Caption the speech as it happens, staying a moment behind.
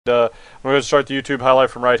I'm going to start the YouTube highlight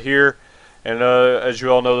from right here, and as you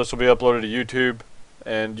all know, this will be uploaded to YouTube,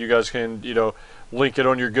 and you guys can, link it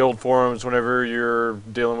on your guild forums whenever you're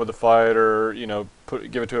dealing with a fight, or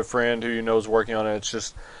give it to a friend who you know is working on it. It's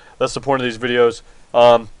just that's the point of these videos.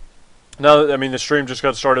 Now, I mean, the stream just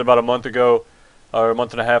got started about a month ago, or a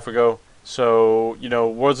month and a half ago, so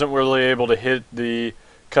wasn't really able to hit the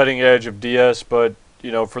cutting edge of DS, but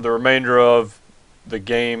for the remainder of the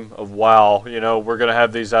game of WoW, we're going to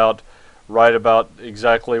have these out right about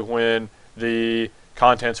exactly when the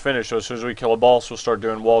content's finished. So as soon as we kill a boss, we'll start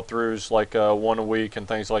doing walkthroughs like one a week and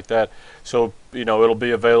things like that. So it'll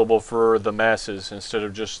be available for the masses instead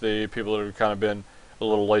of just the people that have kind of been a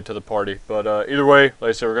little late to the party. But either way, like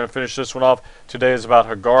I said, we're going to finish this one off. Today is about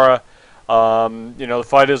Hagara. The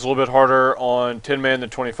fight is a little bit harder on 10-man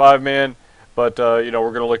than 25-man. But, we're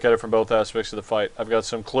going to look at it from both aspects of the fight. I've got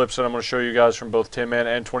some clips that I'm going to show you guys from both 10-man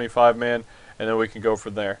and 25-man, and then we can go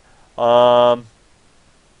from there.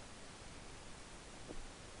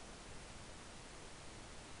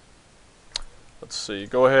 Let's see.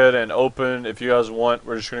 Go ahead and open if you guys want.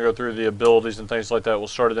 We're just going to go through the abilities and things like that. We'll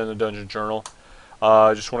start it in the dungeon journal.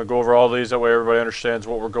 I just want to go over all these. That way everybody understands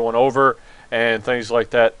what we're going over and things like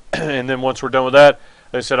that. And then once we're done with that,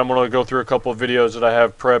 like I said, I'm going to go through a couple of videos that I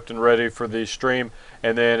have prepped and ready for the stream,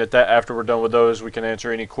 and then after we're done with those, we can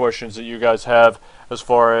answer any questions that you guys have as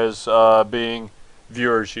far as being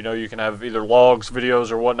viewers. You can have either logs,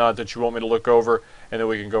 videos, or whatnot that you want me to look over, and then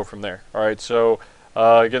we can go from there. All right, so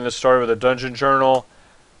again, this started with a dungeon journal,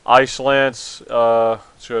 ice lance. Let's go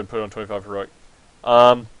ahead and put it on 25 heroic.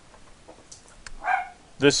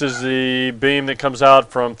 This is the beam that comes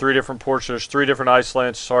out from 3 different ports. There's 3 different ice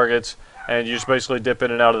lance targets, and you just basically dip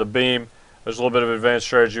in and out of the beam. There's a little bit of advanced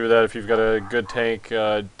strategy with that if you've got a good tank,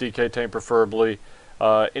 DK tank preferably.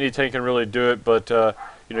 Any tank can really do it, but you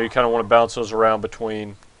kind of want to bounce those around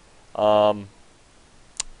between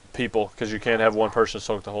people, because you can't have one person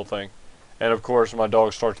soak the whole thing. And of course, my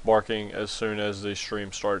dog starts barking as soon as the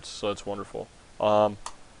stream starts, so that's wonderful. I'm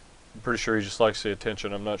pretty sure he just likes the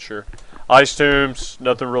attention. I'm not sure. Ice tombs,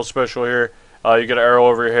 nothing real special here. You get an arrow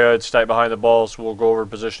over your head, stack behind the balls. We'll go over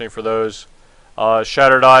positioning for those.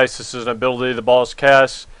 Shattered ice, this is an ability the boss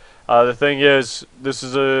casts. The thing is, this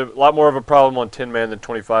is a lot more of a problem on 10-man than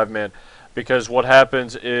 25-man, because what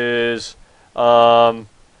happens is, if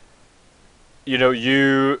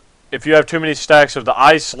you have too many stacks of the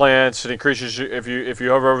ice lance, it increases. If you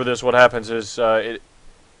hover over this, what happens is it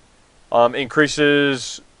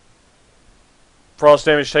increases frost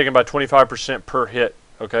damage taken by 25% per hit.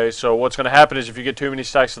 Okay, so what's going to happen is if you get too many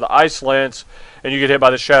stacks of the ice lance and you get hit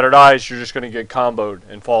by the shattered ice, you're just going to get comboed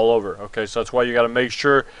and fall over. Okay, so that's why you got to make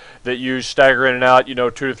sure that you stagger in and out, 2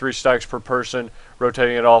 to 3 stacks per person,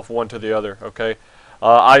 rotating it off one to the other. Okay,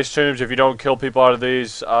 ice tombs, if you don't kill people out of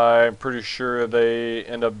these, I'm pretty sure they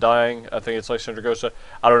end up dying. I think it's like Syndragosa.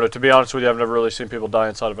 I don't know. To be honest with you, I've never really seen people die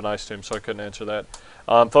inside of an ice tomb, so I couldn't answer that.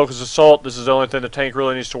 Focus assault, this is the only thing the tank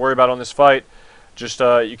really needs to worry about on this fight. Just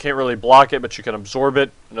you can't really block it, but you can absorb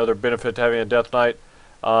it. Another benefit to having a Death Knight,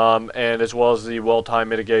 and as well as the well-timed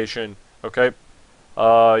mitigation. Okay,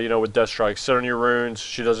 with Death Strike, sit on your runes.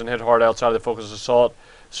 She doesn't hit hard outside of the focus assault.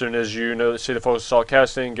 As soon as you see the focus assault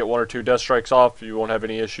casting, get 1 or 2 Death Strikes off. You won't have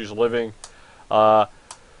any issues living. The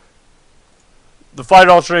fight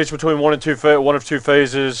alternates between one of two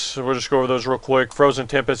phases. So we'll just go over those real quick. Frozen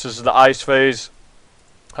Tempest, this is the ice phase.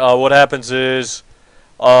 What happens is,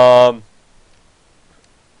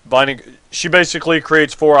 she basically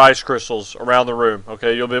creates 4 ice crystals around the room.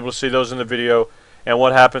 Okay, you'll be able to see those in the video. And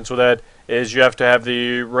what happens with that is you have to have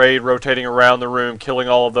the raid rotating around the room, killing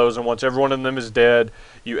all of those. And once every one of them is dead,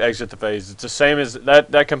 you exit the phase. It's the same as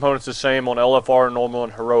that component's the same on LFR, normal,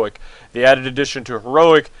 and heroic. The added addition to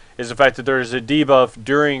heroic is the fact that there is a debuff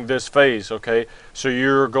during this phase. Okay, so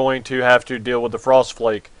you're going to have to deal with the frost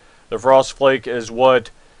flake. The frost flake is what.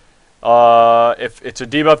 If it's a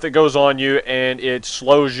debuff that goes on you, and it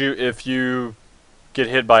slows you if you get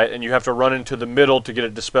hit by it, and you have to run into the middle to get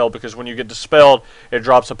it dispelled, because when you get dispelled, it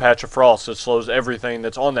drops a patch of frost. It slows everything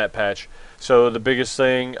that's on that patch. So the biggest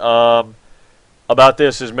thing about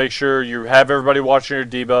this is make sure you have everybody watching your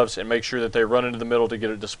debuffs, and make sure that they run into the middle to get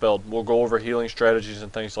it dispelled. We'll go over healing strategies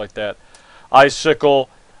and things like that. Icicle,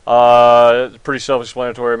 pretty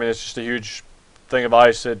self-explanatory. I mean, it's just a huge thing of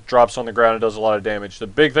ice that drops on the ground and does a lot of damage. The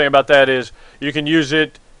big thing about that is you can use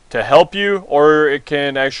it to help you, or it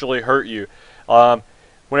can actually hurt you.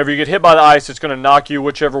 Whenever you get hit by the ice, it's going to knock you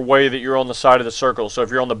whichever way that you're on the side of the circle. So if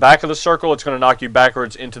you're on the back of the circle, it's going to knock you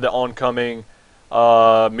backwards into the oncoming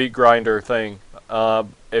meat grinder thing.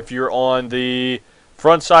 If you're on the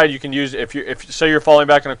Front side you can use if say you're falling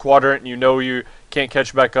back in a quadrant and you know you can't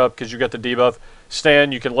catch back up because you got the debuff.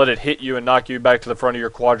 Stand, you can let it hit you and knock you back to the front of your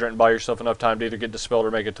quadrant and buy yourself enough time to either get dispelled or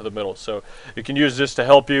make it to the middle. So you can use this to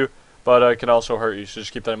help you, but it can also hurt you. So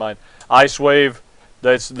just keep that in mind. Ice wave.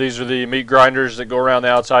 These are the meat grinders that go around the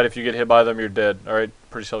outside. If you get hit by them, you're dead. All right,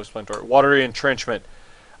 pretty self-explanatory. Watery entrenchment.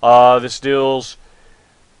 This deals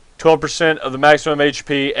 12% of the maximum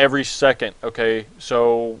HP every second. Okay,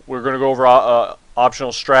 so we're going to go over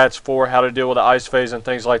optional strats for how to deal with the ice phase and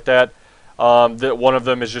things like that. One of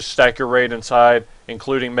them is just stack your raid inside,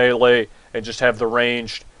 including melee, and just have the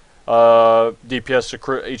ranged DPS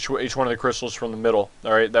to each one of the crystals from the middle.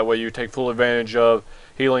 All right, that way you take full advantage of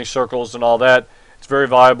healing circles and all that. It's very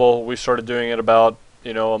viable. We started doing it about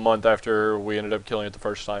a month after we ended up killing it the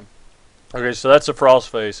first time. Okay, so that's the frost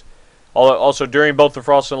phase. Also, during both the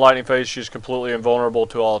frost and lightning phase, she's completely invulnerable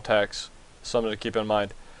to all attacks. Something to keep in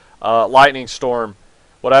mind. Lightning storm.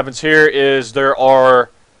 What happens here is there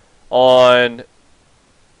are, on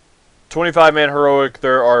 25-man heroic,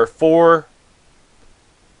 there are 4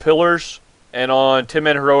 pillars, and on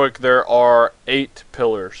 10-man heroic, there are 8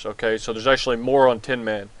 pillars. Okay, so there's actually more on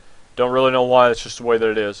 10-man. Don't really know why. That's just the way that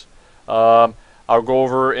it is. I'll go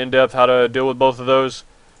over in depth how to deal with both of those.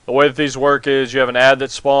 The way that these work is you have an ad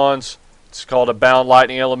that spawns. It's called a bound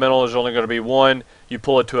lightning elemental. There's only going to be one. You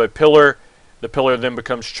pull it to a pillar. The pillar then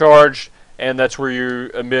becomes charged, and that's where you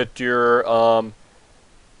emit your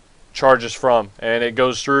charges from. And it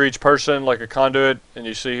goes through each person like a conduit, and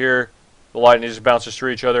you see here the lightning just bounces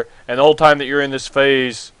through each other. And the whole time that you're in this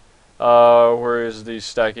phase, where is the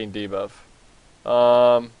stacking debuff?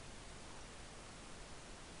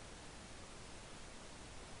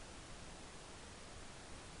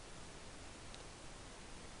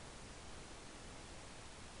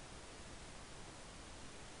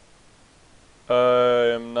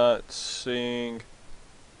 I am not seeing. I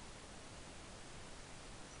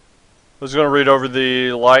was going to read over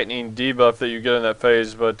the lightning debuff that you get in that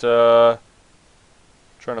phase, but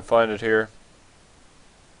trying to find it here.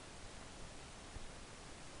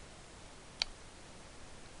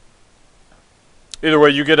 Either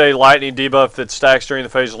way, you get a lightning debuff that stacks during the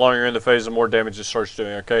phase. The longer you're in the phase, the more damage it starts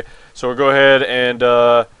doing. Okay, so we'll go ahead and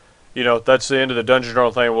that's the end of the dungeon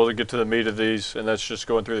journal thing. We'll get to the meat of these, and that's just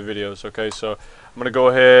going through the videos. Okay, so I'm going to go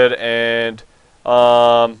ahead and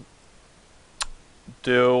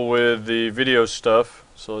deal with the video stuff.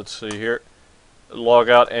 So let's see here. Log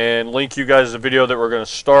out and link you guys the video that we're going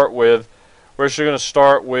to start with. We're actually going to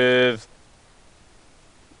start with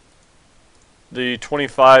the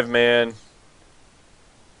 25-man.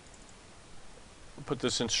 Put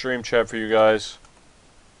this in stream chat for you guys.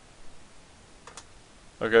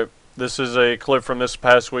 Okay, this is a clip from this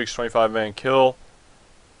past week's 25-man kill.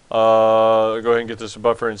 Go ahead and get this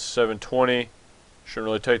buffer in 720. Shouldn't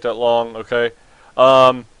really take that long. Okay.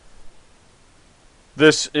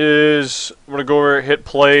 This is, I'm gonna go over, hit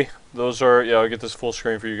play. Those are, I'll get this full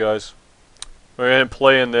screen for you guys. We're gonna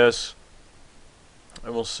play in this,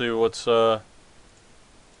 and we'll see what's get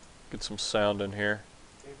some sound in here.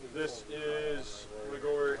 This is, I'm gonna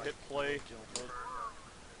go over, hit play.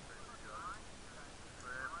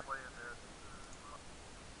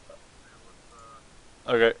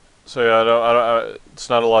 Okay, so yeah, it's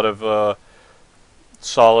not a lot of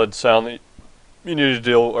solid sound that you need to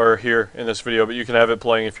deal or hear in this video, but you can have it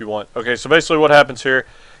playing if you want. Okay, so basically what happens here,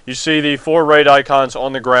 you see the 4 raid icons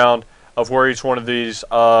on the ground of where each one of these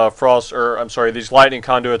these lightning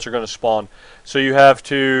conduits are going to spawn. So you have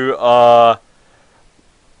to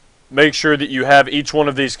make sure that you have each one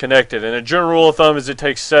of these connected. And a general rule of thumb is it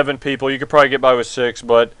takes 7 people. You could probably get by with 6,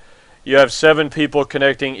 but you have 7 people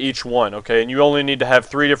connecting each one, okay? And you only need to have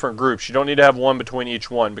 3 different groups. You don't need to have one between each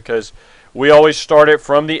one, because we always start it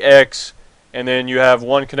from the X, and then you have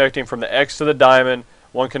one connecting from the X to the diamond,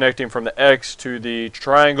 one connecting from the X to the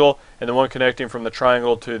triangle, and then one connecting from the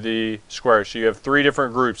triangle to the square. So you have 3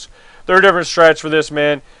 different groups. There are different strats for this,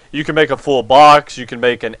 man. You can make a full box, you can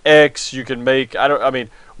make an X, you can make,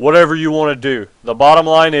 whatever you want to do. The bottom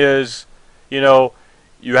line is,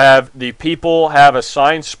 you have the people have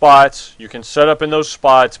assigned spots. You can set up in those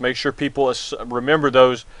spots. Make sure people remember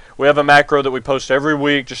those. We have a macro that we post every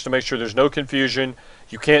week just to make sure there's no confusion.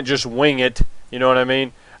 You can't just wing it. You know what I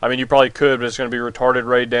mean? You probably could, but it's going to be retarded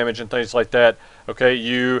raid damage and things like that. Okay,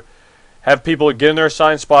 you have people get in their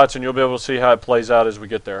assigned spots, and you'll be able to see how it plays out as we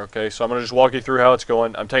get there. Okay, so I'm going to just walk you through how it's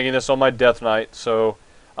going. I'm taking this on my death knight, so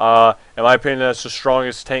in my opinion, that's the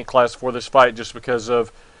strongest tank class for this fight, just because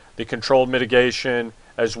of the controlled mitigation,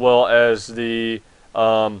 as well as the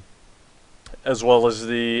AMS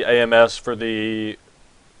for the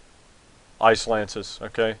ice lances.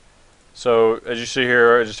 Okay, So as you see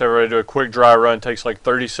here, I just have everybody do a quick dry run. It takes like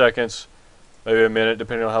 30 seconds, maybe a minute,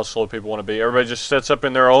 depending on how slow people want to be. Everybody just sets up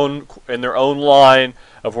in their own line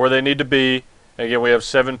of where they need to be. And again, we have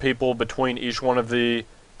 7 people between each one of the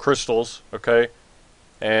crystals. Okay,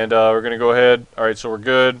 and we're gonna go ahead. All right, so we're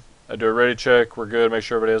good. I do a ready check. We're good. Make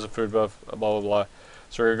sure everybody has a food buff. Blah blah blah.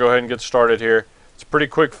 So we're gonna go ahead and get started here. It's a pretty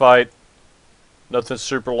quick fight. Nothing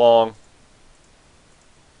super long.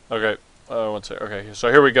 Okay, one sec. Okay,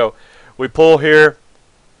 so here we go. We pull here.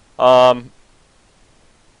 Shattered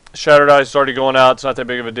ice is already going out. It's not that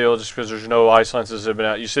big of a deal just because there's no ice lenses that have been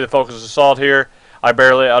out. You see the focus assault here. I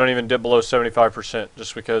don't even dip below 75%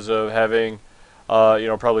 just because of having,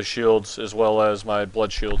 probably shields as well as my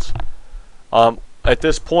blood shields. At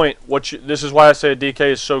this point, this is why I say a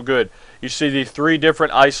DK is so good. You see the 3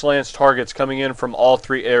 different ice lance targets coming in from all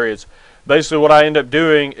 3 areas. Basically, what I end up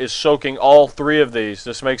doing is soaking all 3 of these.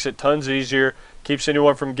 This makes it tons easier, keeps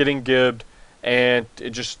anyone from getting gibbed, and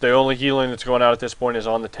the only healing that's going out at this point is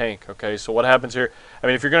on the tank. Okay, so what happens here? I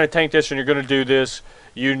mean, if you're going to tank this and you're going to do this,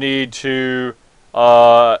 you need to,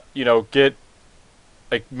 get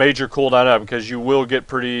a major cooldown up because you will get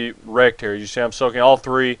pretty wrecked here. You see, I'm soaking all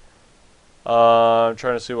 3. I'm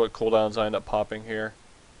trying to see what cooldowns I end up popping here.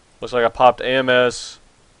 Looks like I popped AMS.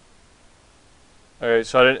 Okay,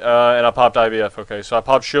 so I didn't, and I popped IBF. Okay, so I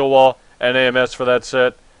popped Shield Wall and AMS for that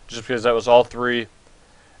set, just because that was all 3.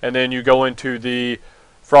 And then you go into the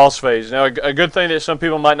Frost phase. Now, a good thing that some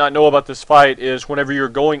people might not know about this fight is whenever you're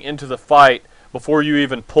going into the fight, before you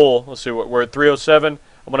even pull, let's see, we're at 307.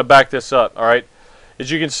 I'm going to back this up, all right?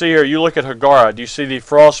 As you can see here, you look at Hagara. Do you see the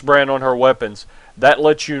Frost brand on her weapons? That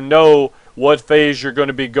lets you know what phase you're going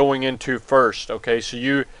to be going into first, okay?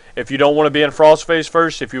 So if you don't want to be in Frost phase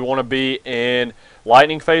first, if you want to be in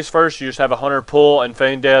Lightning phase first, you just have a Hunter pull and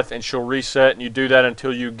feign death, and she'll reset, and you do that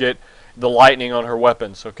until you get the lightning on her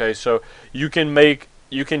weapons. Okay, so you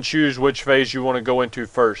can choose which phase you want to go into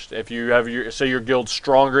first. If you have say your guild's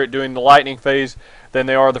stronger at doing the lightning phase than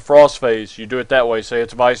they are the frost phase, you do it that way. Say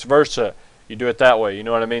it's vice versa, you do it that way. You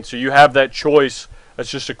know what I mean? So you have that choice.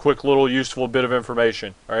 That's just a quick little useful bit of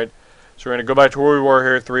information. All right, so we're going to go back to where we were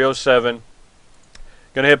here, 307.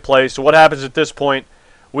 Going to hit play. So what happens at this point?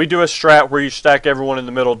 We do a strat where you stack everyone in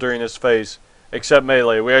the middle during this phase, except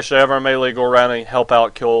melee. We actually have our melee go around and help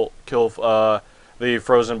out kill the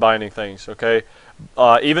frozen binding things. Okay,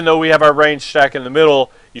 even though we have our range stack in the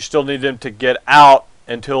middle, you still need them to get out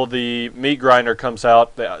until the meat grinder comes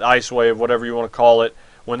out, the ice wave, whatever you want to call it.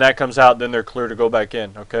 When that comes out, then they're clear to go back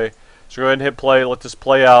in. Okay, so go ahead and hit play. Let this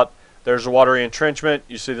play out. There's a watery entrenchment.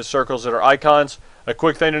 You see the circles that are icons. A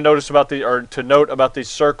quick thing to note about these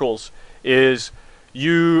circles is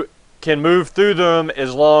you can move through them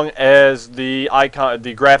as long as the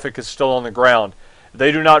graphic is still on the ground.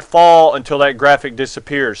 They do not fall until that graphic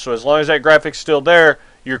disappears. So as long as that graphic's still there,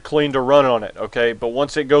 you're clean to run on it, okay? But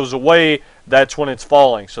once it goes away, that's when it's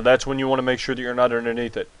falling. So that's when you want to make sure that you're not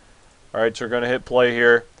underneath it. All right, so we're going to hit play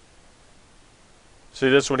here. See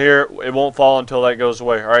this one here? It won't fall until that goes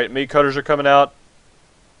away. All right, meat cutters are coming out.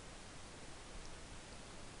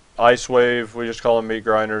 Ice wave, we just call them meat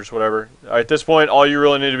grinders, whatever. All right, at this point, all you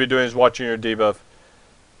really need to be doing is watching your debuff.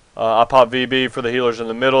 I pop VB for the healers in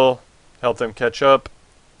the middle, help them catch up.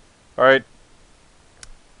 All right.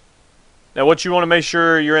 Now, what you want to make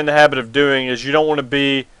sure you're in the habit of doing is you don't want to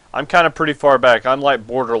be. I'm kind of pretty far back. I'm like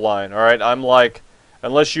borderline. All right. I'm like,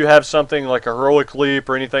 unless you have something like a heroic leap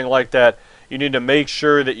or anything like that, you need to make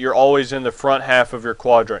sure that you're always in the front half of your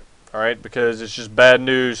quadrant. All right, because it's just bad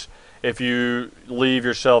news if you leave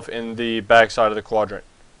yourself in the back side of the quadrant.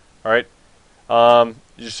 All right.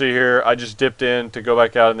 You see here, I just dipped in to go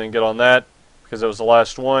back out and then get on that because that was the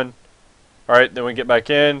last one. All right, then we get back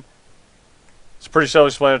in. It's pretty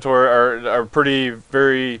self-explanatory, or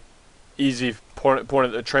very easy point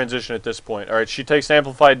of the transition at this point. All right, she takes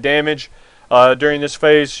amplified damage during this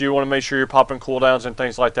phase. So you want to make sure you're popping cooldowns and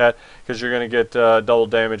things like that because you're going to get double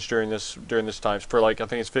damage during this time for like I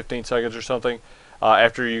think it's 15 seconds or something.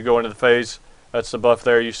 After you go into the phase, that's the buff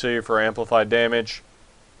there you see for amplified damage.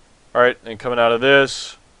 All right, and coming out of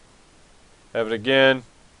this, have it again.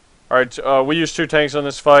 All right, we use 2 tanks on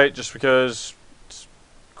this fight just because it's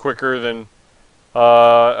quicker than.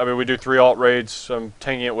 I mean, we do 3 alt raids. I'm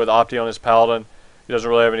tanking it with Opti on his paladin. He doesn't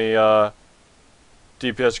really have any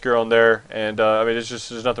DPS gear on there, and I mean,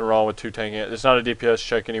 there's nothing wrong with 2 tanking it. It's not a DPS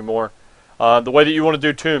check anymore. The way that you want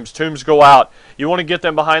to do tombs go out. You want to get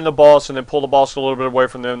them behind the boss and then pull the boss a little bit away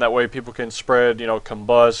from them. That way people can spread,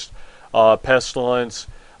 combust, pestilence,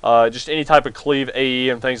 just any type of cleave AE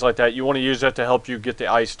and things like that. You want to use that to help you get the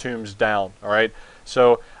ice tombs down. All right.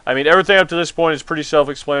 So, I mean, everything up to this point is pretty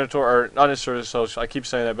self-explanatory, or not necessarily I keep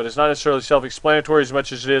saying that, but it's not necessarily self-explanatory as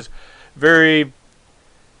much as it is very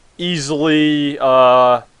easily, it's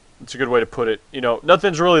a good way to put it. You know,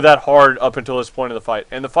 nothing's really that hard up until this point in the fight.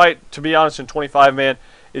 And the fight, to be honest, in 25-man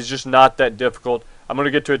is just not that difficult. I'm going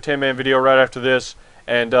to get to a 10-man video right after this,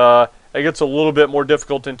 and it gets a little bit more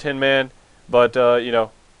difficult in 10-man, but, you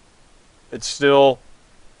know, it still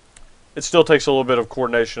takes a little bit of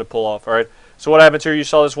coordination to pull off, all right? So what happens here, you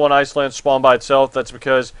saw this one ice lance spawn by itself. That's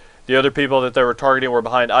because the other people that they were targeting were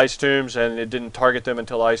behind ice tombs, and it didn't target them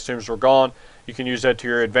until the ice tombs were gone. You can use that to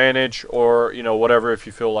your advantage, or, you know, whatever if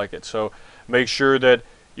you feel like it. So make sure that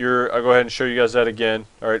I'll go ahead and show you guys that again.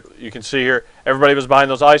 All right, you can see here, everybody was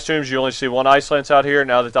behind those ice tombs. You only see one ice lance out here.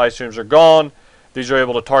 Now that the ice tombs are gone, these are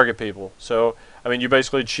able to target people. So, I mean, you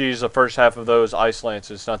basically cheese the first half of those ice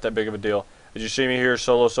lances. It's not that big of a deal. As you see me here,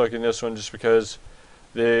 solo soaking this one just because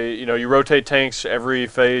you rotate tanks every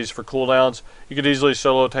phase for cooldowns. You could easily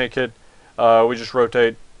solo tank it. We just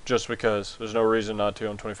rotate just because. There's no reason not to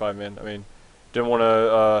on 25-man. I mean, didn't want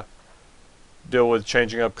to deal with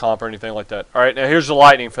changing up comp or anything like that. All right, now here's the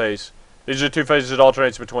lightning phase. These are the two phases it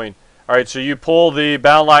alternates between. All right, so you pull the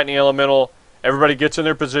bound lightning elemental. Everybody gets in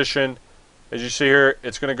their position. As you see here,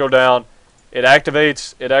 it's going to go down. It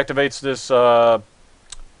activates this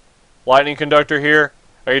lightning conductor here.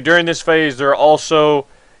 Okay, during this phase, there are also,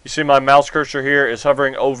 you see my mouse cursor here is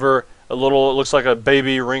hovering over a little, it looks like a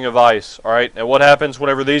baby ring of ice. All right, and what happens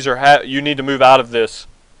whenever these are, you need to move out of this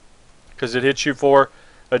because it hits you for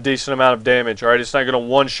a decent amount of damage. All right, it's not going to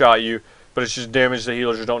one-shot you, but it's just damage that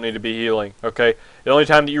healers don't need to be healing. Okay, the only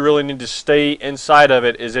time that you really need to stay inside of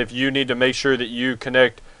it is if you need to make sure that you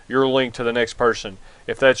connect your link to the next person.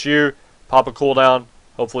 If that's you, pop a cooldown.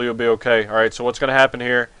 Hopefully you'll be okay. All right, so what's going to happen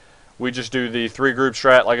here? We just do the 3-group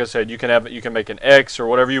strat. Like I said, you can make an X or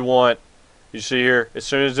whatever you want. You see here, as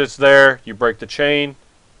soon as it's there, you break the chain,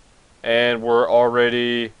 and we're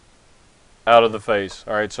already out of the phase.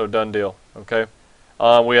 All right, so done deal. Okay,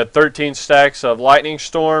 we had 13 stacks of lightning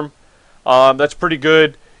storm. That's pretty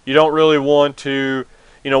good. You don't really want to,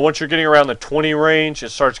 once you're getting around the 20 range, it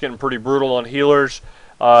starts getting pretty brutal on healers.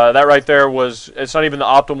 That right there it's not even the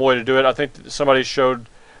optimal way to do it. I think somebody showed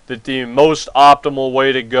that the most optimal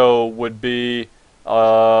way to go would be,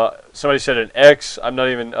 somebody said an X. I'm not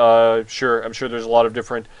even sure. I'm sure there's a lot of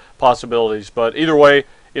different possibilities. But either way,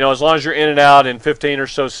 as long as you're in and out in 15 or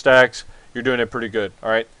so stacks, you're doing it pretty good. All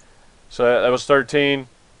right. So that was 13.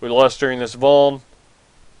 We lost during this vuln.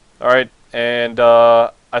 All right. And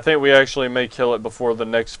I think we actually may kill it before the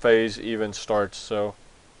next phase even starts. So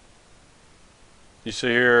you see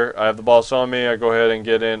here, I have the boss on me. I go ahead and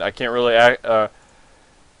get in. I can't really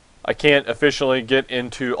I can't officially get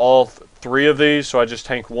into all 3 of these, so I just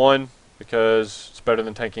tank 1 because it's better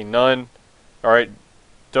than tanking none. Alright,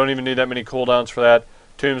 don't even need that many cooldowns for that.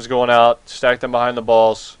 Tombs going out, stack them behind the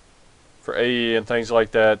boss for AE and things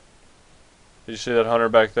like that. You see that hunter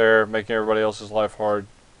back there making everybody else's life hard.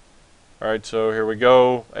 Alright, so here we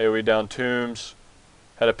go. AoE down tombs.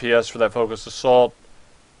 Had a PS for that focused assault.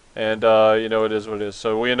 And, it is what it is.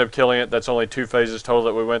 So we end up killing it. That's only 2 phases total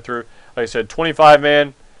that we went through. Like I said,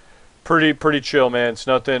 25-man. Pretty chill, man. It's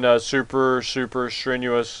nothing super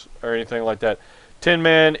strenuous or anything like that.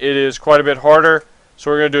 10-man, it is quite a bit harder. So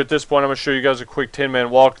what we're going to do at this point, I'm going to show you guys a quick 10-man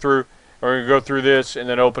walkthrough. We're going to go through this and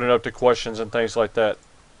then open it up to questions and things like that.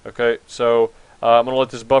 Okay, so I'm going to let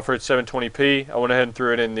this buffer at 720p. I went ahead and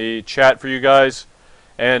threw it in the chat for you guys.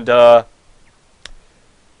 And we'll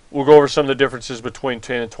go over some of the differences between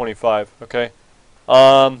 10 and 25. Okay.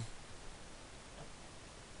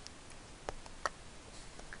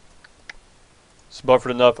 It's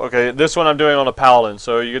buffered enough. Okay, this one I'm doing on a paladin,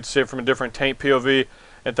 so you get to see it from a different tank POV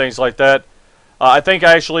and things like that. I think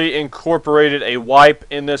I actually incorporated a wipe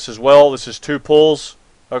in this as well. This is 2 pulls.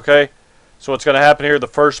 Okay, so what's going to happen here? The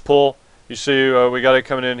first pull, you see we got it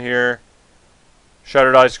coming in here.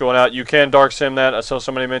 Shattered Ice going out. You can dark sim that. I saw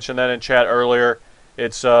somebody mention that in chat earlier.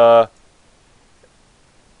 It's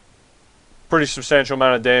pretty substantial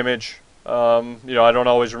amount of damage. I don't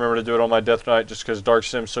always remember to do it on my Death Knight just because Dark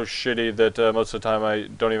Sim's so shitty that most of the time I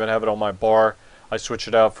don't even have it on my bar. I switch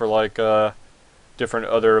it out for like different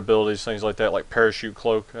other abilities, things like that, like Parachute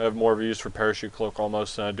Cloak. I have more of a use for Parachute Cloak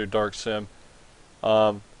almost than I do Dark Sim.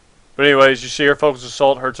 But anyways, you see here, Focus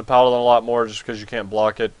Assault hurts a Paladin a lot more just because you can't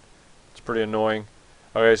block it. It's pretty annoying.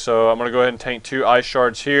 Okay, so I'm going to go ahead and tank 2 Ice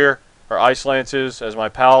Shards here, or Ice Lances as my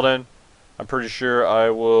Paladin. I'm pretty sure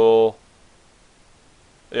I will...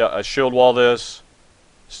 Yeah, I shield wall this.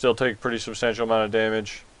 Still take a pretty substantial amount of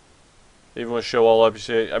damage. Even with shield wall up, you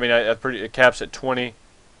see, I mean, it caps at 20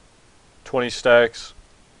 stacks.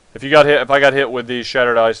 If I got hit with the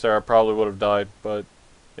shattered ice there, I probably would have died. But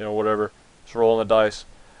you know, whatever. Just rolling the dice.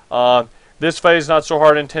 This phase not so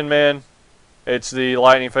hard in 10-man. It's the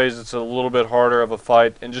lightning phase. It's a little bit harder of a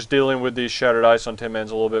fight, and just dealing with these shattered ice on 10-man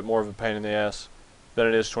is a little bit more of a pain in the ass than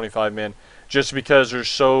it is 25-man. Just because there's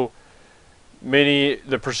so many,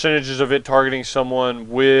 the percentages of it targeting someone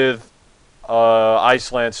with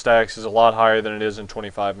ice lance stacks is a lot higher than it is in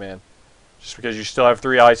 25-man. Just because you still have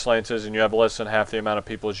 3 ice lances and you have less than half the amount of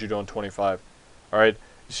people as you do on 25. Alright,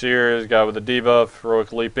 you see here is a guy with a debuff,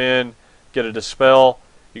 heroic leap in, get a dispel.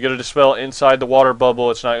 You get a dispel inside the water bubble,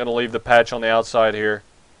 it's not going to leave the patch on the outside here.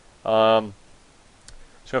 So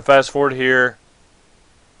going to fast forward here.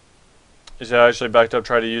 I actually backed up,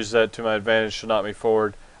 tried to use that to my advantage to knock me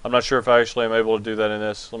forward. I'm not sure if I actually am able to do that in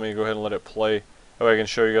this. Let me go ahead and let it play. That way I can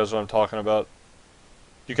show you guys what I'm talking about.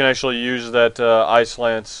 You can actually use that ice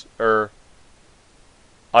lance or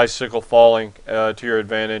icicle falling to your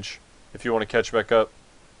advantage if you want to catch back up.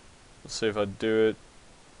 Let's see if I do it.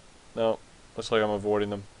 No, looks like I'm avoiding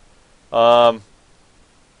them. Go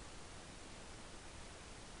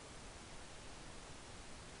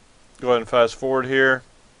ahead and fast forward here.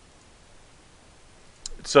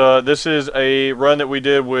 This is a run that we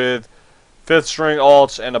did with 5th string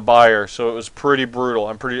alts and a buyer, so it was pretty brutal.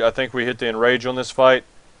 I think we hit the enrage on this fight.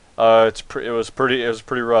 It was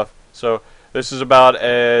pretty rough. So this is about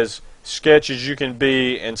as sketch as you can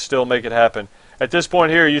be and still make it happen. At this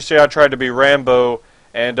point here, you see I tried to be Rambo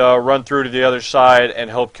and run through to the other side and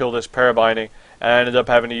help kill this parabinding. And I ended up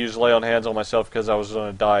having to use lay on hands on myself because I was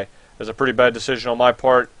going to die. It was a pretty bad decision on my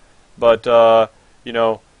part, but you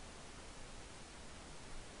know,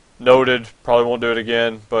 noted. Probably won't do it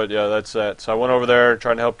again, but yeah, that's that. So I went over there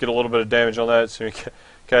trying to help get a little bit of damage on that, so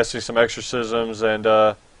casting some exorcisms and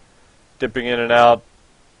dipping in and out,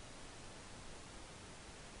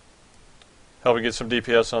 helping get some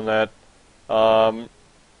DPS on that.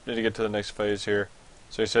 Need to get to the next phase here.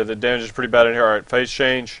 So he said the damage is pretty bad in here. Alright, phase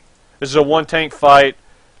change. This is a 1-tank fight,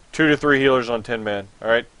 2 to 3 healers on 10-man.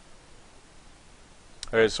 Alright?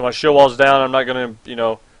 Okay, so my shield wall's down. I'm not going to, you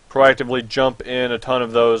know, proactively jump in a ton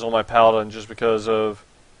of those on my paladin just because of,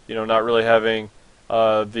 you know, not really having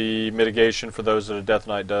the mitigation for those that a Death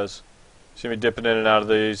Knight does. See me dipping in and out of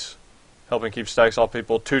these, helping keep stacks off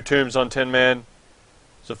people. 2 tombs on 10-man.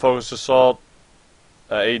 It's a focused assault.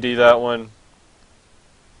 AD that one.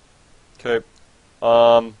 Okay.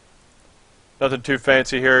 Nothing too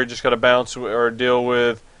fancy here. Just got to bounce or deal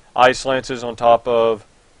with ice lances on top of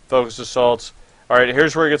focused assaults. Alright,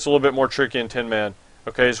 here's where it gets a little bit more tricky in 10-man.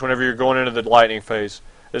 Okay, it's whenever you're going into the lightning phase.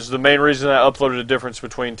 This is the main reason I uploaded the difference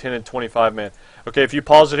between 10 and 25-man. Okay, if you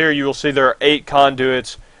pause it here, you will see there are 8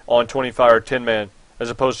 conduits on 25 or 10-man, as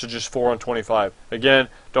opposed to just 4 on 25. Again,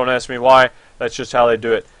 don't ask me why. That's just how they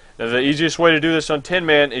do it. Now, the easiest way to do this on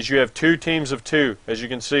 10-man is you have 2 teams of 2, as you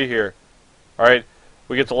can see here. All right,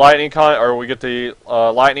 we get the lightning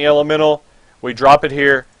lightning elemental. We drop it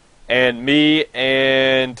here, and me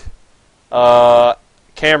and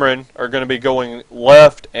Cameron are going to be going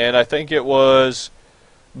left, and I think it was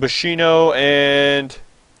Bushino and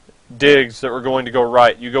Diggs that were going to go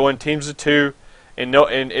right. You go in teams of 2, and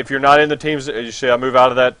if you're not in the teams, as you see, I move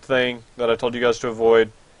out of that thing that I told you guys to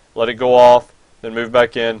avoid, let it go off, then move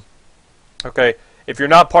back in. Okay, if you're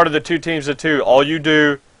not part of the 2 teams of 2, all you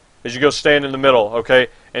do is you go stand in the middle, okay?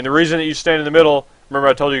 And the reason that you stand in the middle, remember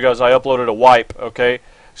I told you guys I uploaded a wipe, okay?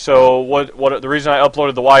 So the reason I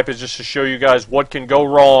uploaded the wipe is just to show you guys what can go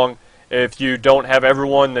wrong if you don't have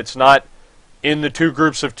everyone that's not in the 2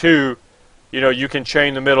 groups of 2. You know, you can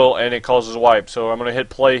chain the middle and it causes a wipe. So I'm going to hit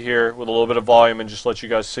play here with a little bit of volume and just let you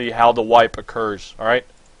guys see how the wipe occurs, alright?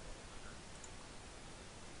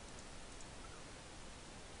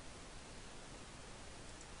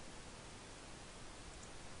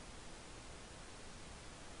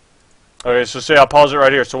 Okay, so see, I'll pause it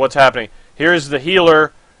right here. So what's happening? Here's the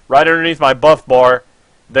healer right underneath my buff bar.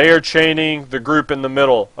 They are chaining the group in the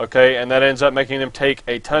middle, okay? And that ends up making them take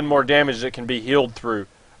a ton more damage that can be healed through,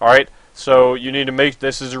 alright? So you need to make,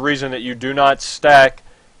 this is the reason that you do not stack,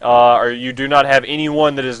 or you do not have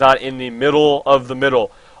anyone that is not in the middle of the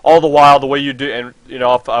middle. All the while, the way you do, and you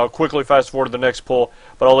know, I'll quickly fast forward to the next pull,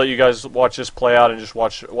 but I'll let you guys watch this play out and just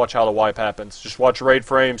watch how the wipe happens. Just watch raid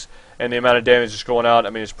frames and the amount of damage that's going out. I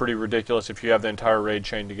mean, it's pretty ridiculous if you have the entire raid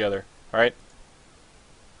chain together. All right.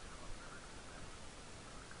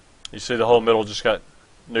 You see the whole middle just got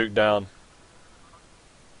nuked down.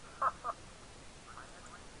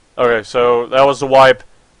 Okay, so that was the wipe.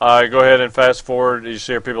 Go ahead and fast forward. You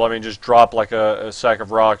see here people, I mean, just drop like a sack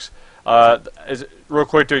of rocks. Real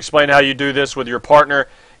quick to explain how you do this with your partner.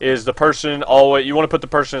 is the person always, you want to put the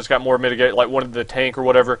person that's got more mitigate, like one of the tank or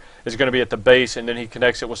whatever, is going to be at the base, and then he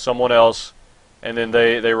connects it with someone else, and then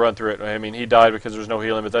they run through it. I mean, he died because there's no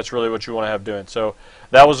healing, but that's really what you want to have doing. So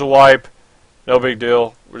that was a wipe. No big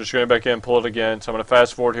deal. We're just going to back in, pull it again. So I'm going to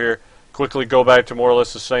fast forward here, quickly go back to more or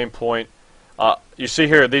less the same point. You see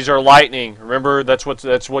here, these are lightning. Remember, that's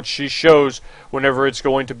what she shows whenever it's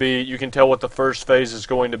going to be. You can tell what the first phase is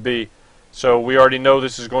going to be. So we already know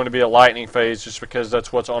this is going to be a lightning phase just because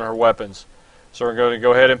that's what's on her weapons. So we're going to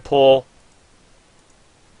go ahead and pull.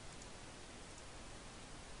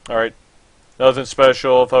 Alright, nothing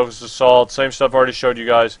special, focus assault, same stuff I already showed you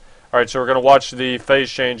guys. Alright, so we're going to watch the phase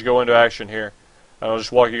change go into action here. I'll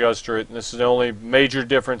just walk you guys through it. And this is the only major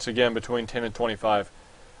difference, again, between 10 and 25.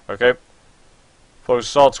 Okay, focus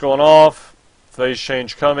assault's going off, phase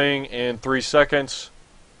change coming in 3 seconds.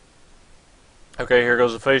 Okay, here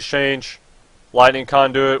goes the phase change. Lightning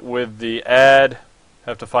conduit with the add.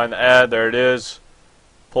 Have to find the add. There it is.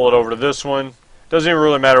 Pull it over to this one. Doesn't even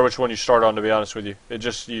really matter which one you start on, to be honest with you. It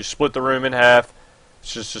just, you split the room in half.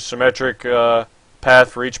 It's just a symmetric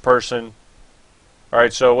path for each person.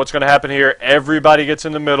 Alright, so what's going to happen here? Everybody gets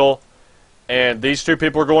in the middle, and these two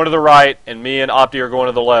people are going to the right, and me and Opti are going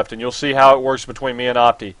to the left. And you'll see how it works between me and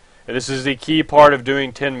Opti. And this is the key part of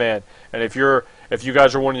doing 10-man. And if you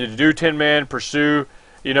guys are wanting to do 10-man, pursue,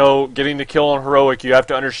 you know, getting the kill on heroic, you have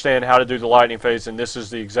to understand how to do the lightning phase, and this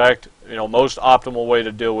is the exact, you know, most optimal way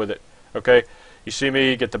to deal with it. Okay, you see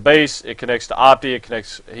me get the base, it connects to Opti,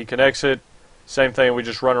 he connects it. Same thing, we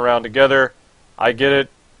just run around together. I get it,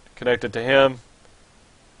 connect it to him.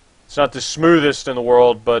 It's not the smoothest in the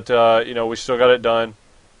world, but you know, we still got it done.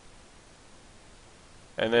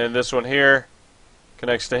 And then this one here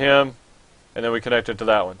connects to him, and then we connect it to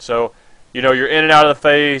that one. So, you know, you're in and out of the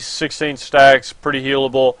phase, 16 stacks, pretty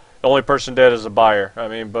healable. The only person dead is a buyer. I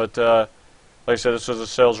mean, but like I said, this was a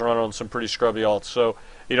sales run on some pretty scrubby alts. So,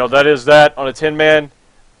 you know, that is that on a 10-man.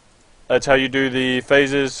 That's how you do the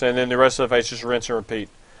phases, and then the rest of the phase just rinse and repeat.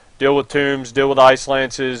 Deal with tombs, deal with ice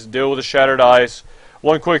lances, deal with the shattered ice.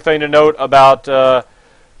 One quick thing to note about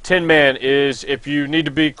 10-man is if you need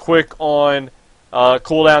to be quick on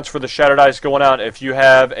cooldowns for the Shattered Ice going out, if you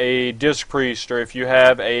have a Disc Priest, or if you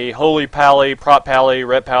have a Holy Pally, Prop Pally,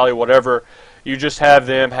 Ret Pally, whatever, you just have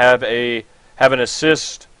them have an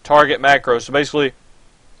assist target macro. So basically,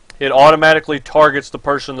 it automatically targets the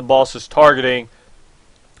person the boss is targeting,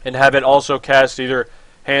 and have it also cast either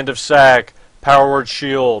Hand of Sack, Power Word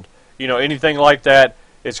Shield, you know, anything like that.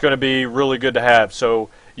 It's going to be really good to have. So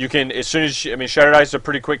you can, as soon as, I mean, Shattered Ice is a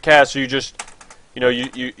pretty quick cast, so you just, you know,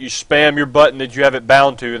 you spam your button that you have it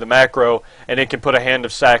bound to, the macro, and it can put a Hand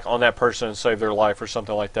of Sack on that person and save their life or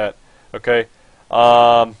something like that. Okay?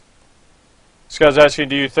 This guy's asking,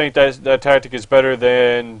 do you think that tactic is better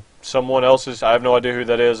than someone else's? I have no idea who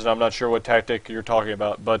that is, and I'm not sure what tactic you're talking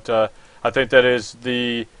about. But I think that is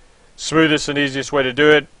the smoothest and easiest way to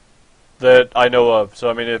do it that I know of.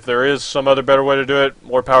 So, I mean, if there is some other better way to do it,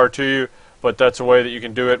 more power to you. But that's a way that you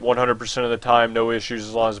can do it 100% of the time, no issues,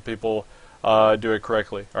 as long as the people do it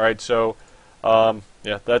correctly. All right, so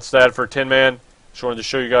yeah, that's that for 10-man. Just wanted to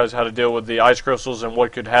show you guys how to deal with the ice crystals and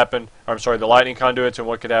what could happen. I'm sorry, the lightning conduits and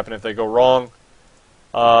what could happen if they go wrong.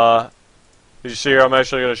 As you see here, I'm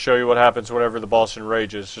actually going to show you what happens whenever the boss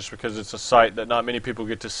enrages, just because it's a sight that not many people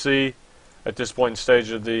get to see at this point in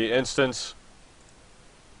stage of the instance.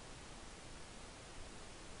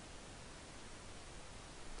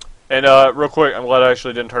 And real quick, I'm glad I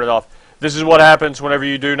actually didn't turn it off. This is what happens whenever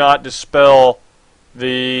you do not dispel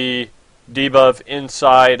the debuff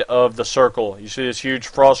inside of the circle. You see this huge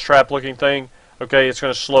frost trap looking thing? Okay, it's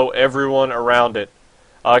going to slow everyone around it.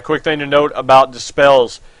 Quick thing to note about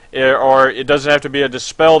dispels. It doesn't have to be a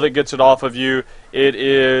dispel that gets it off of you. It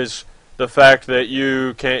is the fact that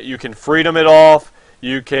you can freedom it off.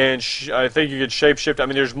 You can, I think you can shapeshift. I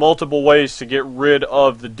mean, there's multiple ways to get rid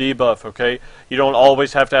of the debuff, okay? You don't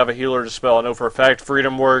always have to have a healer dispel. I know for a fact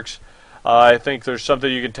freedom works. I think there's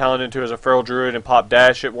something you can talent into as a feral druid and pop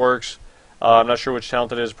dash, it works. I'm not sure which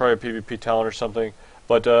talent it is, probably a PvP talent or something.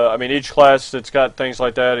 But, I mean, each class that's got things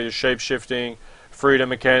like that is shapeshifting, freedom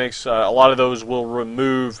mechanics. A lot of those will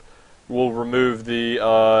remove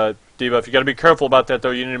the debuff. You got to be careful about that,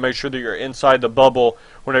 though. You need to make sure that you're inside the bubble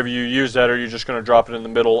whenever you use that, or you're just going to drop it in the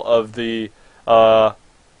middle of the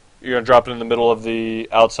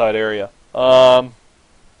outside area.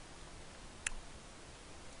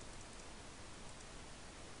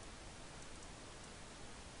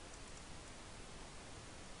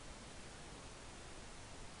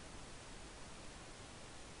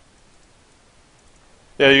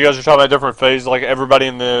 Yeah, you guys are talking about different phases, like everybody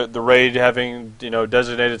in the raid having, you know,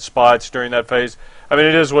 designated spots during that phase. I mean,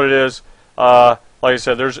 it is what it is. Like I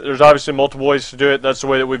said, there's obviously multiple ways to do it. That's the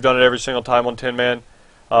way that we've done it every single time on 10 man.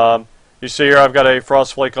 You see here, I've got a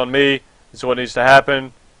frost flake on me. This is what needs to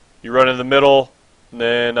happen. You run in the middle, and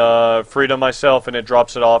then freedom myself, and it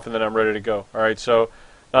drops it off, and then I'm ready to go. All right, so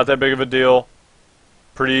not that big of a deal.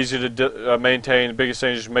 Pretty easy to maintain. The biggest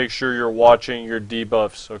thing is just make sure you're watching your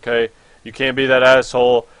debuffs. Okay, you can't be that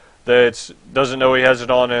asshole that doesn't know he has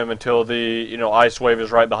it on him until the ice wave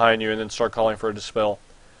is right behind you, and then start calling for a dispel.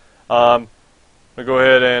 I'm gonna go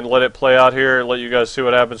ahead and let it play out here. Let you guys see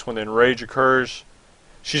what happens when the enrage occurs.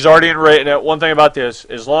 She's already enraged. Now, one thing about this,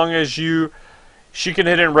 as long as she can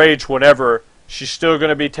hit enrage whenever, she's still going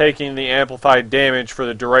to be taking the amplified damage for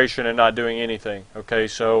the duration and not doing anything. Okay,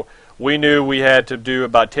 so we knew we had to do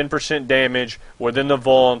about 10% damage within the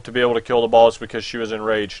vuln to be able to kill the boss because she was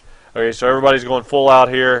enraged. Okay, so everybody's going full out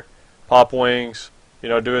here. Pop wings,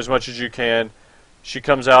 do as much as you can. She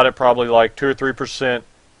comes out at probably like 2 or 3%.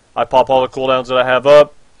 I pop all the cooldowns that I have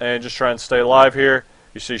up and just try and stay alive here.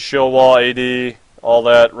 You see shield wall, AD, all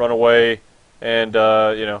that, run away, and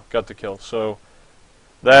got the kill. So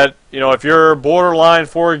that, if you're borderline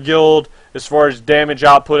for a guild as far as damage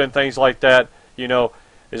output and things like that,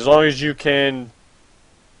 as long as you can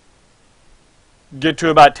get to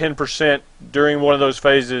about 10% during one of those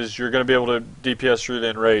phases, you're going to be able to DPS through the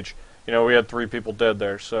enrage. We had 3 people dead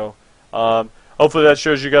there. So hopefully that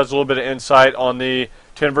shows you guys a little bit of insight on the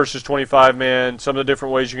 10 versus 25 man, some of the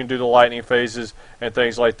different ways you can do the lightning phases and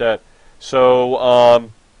things like that. So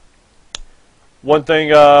one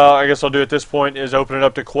thing I guess I'll do at this point is open it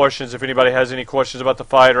up to questions. If anybody has any questions about the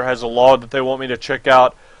fight or has a log that they want me to check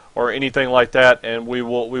out or anything like that, and we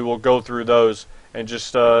will go through those and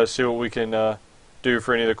just see what we can do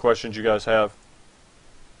for any of the questions you guys have.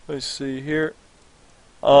 Let's see here.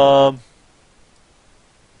 Alright,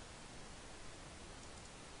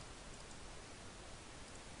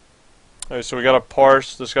 so we got a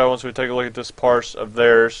parse. This guy wants me to take a look at this parse of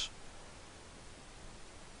theirs.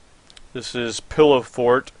 This is Pillow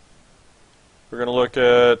Fort. We're going to look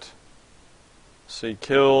at, see,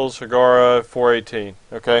 kills, Hagara, 418.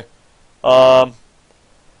 Okay.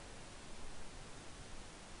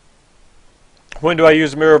 When do I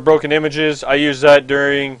use Mirror of Broken Images? I use that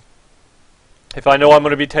during, if I know I'm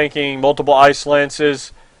going to be tanking multiple ice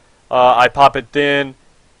lances, I pop it then.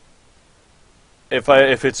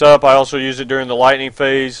 If it's up, I also use it during the lightning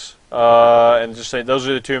phase. And just say those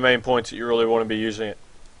are the 2 main points that you really want to be using it.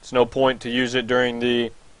 It's no point to use it during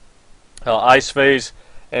the ice phase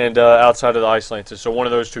and outside of the ice lances. So one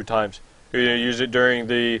of those 2 times. You're going to use it during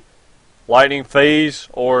the lightning phase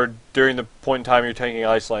or during the point in time you're taking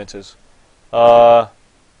ice lances. What's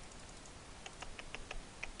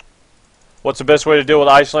the best way to deal with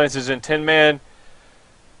ice lances in 10 man?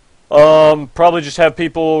 Probably just have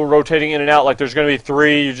people rotating in and out. Like there's going to be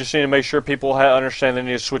 3. You just need to make sure people understand they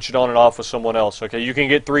need to switch it on and off with someone else. Okay, you can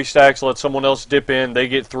get 3 stacks, let someone else dip in, they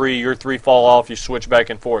get 3, your 3 fall off, you switch back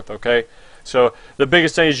and forth. Okay, so the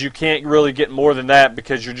biggest thing is you can't really get more than that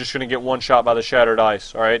because you're just going to get one shot by the shattered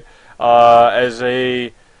ice. All right, as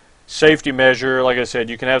a safety measure, like I said,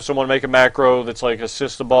 you can have someone make a macro that's like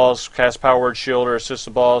assist the boss, cast Power Word Shield, or assist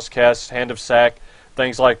the boss, cast Hand of Sack,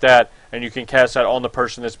 things like that. And you can cast that on the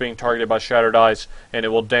person that's being targeted by Shattered Ice, and it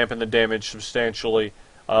will dampen the damage substantially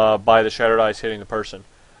by the Shattered Ice hitting the person.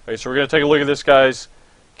 Okay, so we're going to take a look at this guy's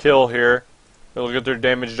kill here. We'll get their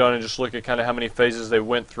damage done and just look at kind of how many phases they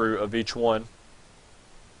went through of each one.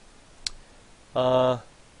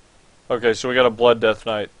 Okay, so we got a Blood Death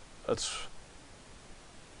Knight. Let's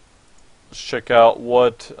check out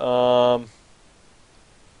what...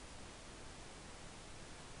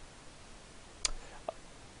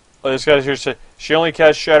 this guy here said, she only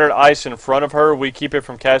casts Shattered Ice in front of her. We keep it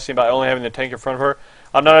from casting by only having the tank in front of her.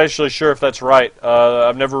 I'm not actually sure if that's right.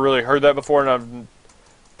 I've never really heard that before, and I'm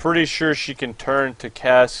pretty sure she can turn to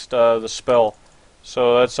cast the spell.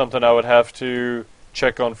 So that's something I would have to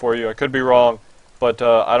check on for you. I could be wrong, but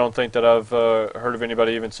I don't think that I've heard of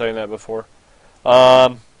anybody even saying that before.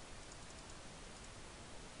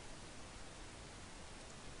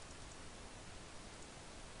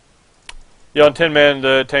 Yeah, on 10 man,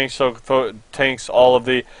 the tanks all of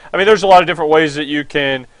the... I mean, there's a lot of different ways that you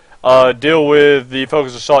can deal with the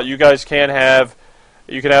Focus Assault. You guys can have...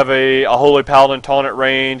 You can have a Holy Paladin taunt it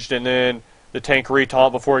ranged, and then the tank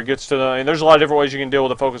retaunt before it gets to the... I mean, there's a lot of different ways you can deal with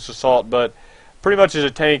the Focus Assault, but pretty much as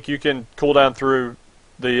a tank, you can cool down through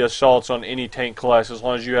the assaults on any tank class, as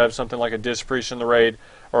long as you have something like a Disc Priest in the raid,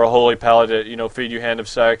 or a Holy Paladin, feed you Hand of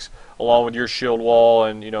Sacks, along with your shield wall,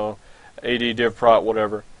 and, AD, Div Prot,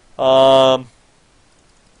 whatever.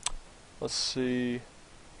 Let's see.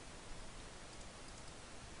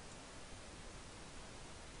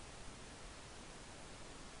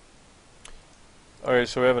 Alright,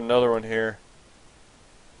 so we have another one here.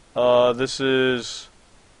 This is...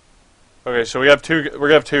 Okay, so we have two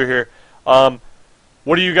here.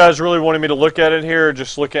 What do you guys really wanting me to look at in here?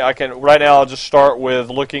 Just looking, right now I'll just start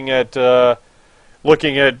with looking at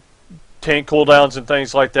tank cooldowns and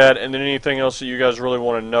things like that, and then anything else that you guys really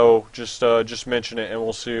want to know, just mention it, and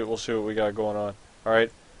we'll see what we got going on. All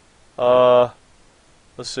right.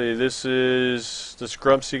 Let's see. This is this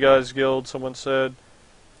Grumpsy Guys Guild. Someone said,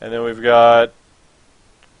 and then we've got.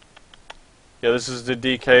 Yeah, this is the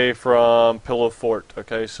DK from Pillow Fort.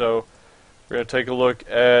 Okay, so we're gonna take a look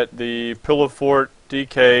at the Pillow Fort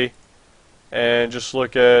DK, and just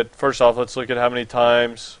look at first off. Let's look at how many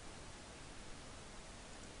times.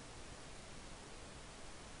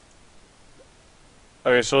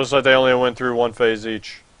 Okay, so it looks like they only went through one phase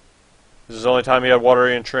each. This is the only time he had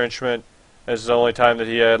watery entrenchment. This is the only time that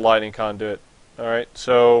he had lightning conduit. Alright,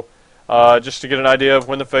 so just to get an idea of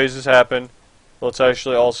when the phases happen, let's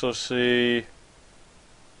actually also see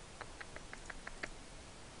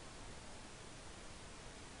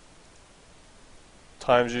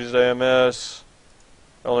times used AMS.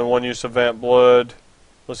 Only one use of Vamp Blood.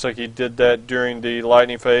 Looks like he did that during the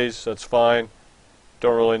lightning phase. That's fine.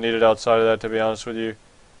 Don't really need it outside of that, to be honest with you.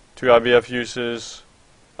 2 IBF uses.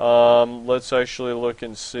 Let's actually look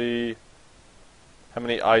and see how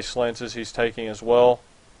many Ice Lances he's taking as well.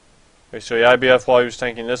 Okay, so he IBF while he was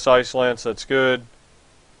taking this Ice Lance, that's good.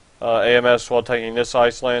 AMS while taking this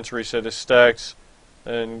Ice Lance, reset his stacks,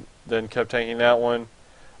 and then kept taking that one.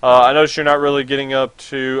 I noticed you're not really getting up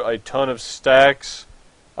to a ton of stacks.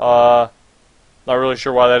 Not really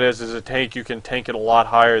sure why that is. As a tank, you can tank it a lot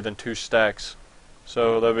higher than 2 stacks.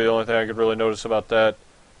 So that'd be the only thing I could really notice about that.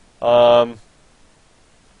 Let's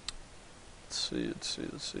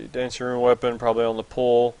see. Dancing Room Weapon probably on the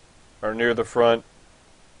pull or near the front,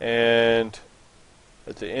 and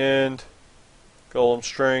at the end, Golem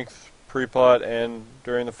Strength, pre-pot, and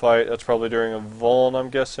during the fight. That's probably during a Vuln, I'm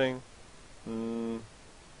guessing.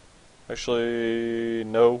 Actually,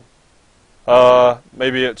 no.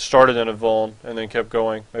 Maybe it started in a Vuln and then kept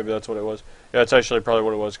going. Maybe that's what it was. Yeah, that's actually probably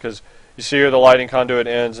what it was, because you see here the lighting conduit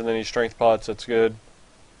ends and then he strength pots. That's good.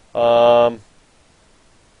 Let's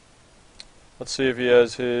see if he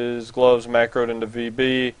has his gloves macroed into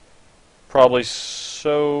VB. Probably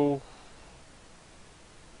so,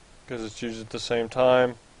 because it's used at the same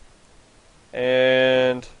time.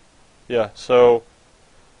 And yeah, so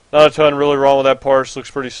not a ton really wrong with that parse.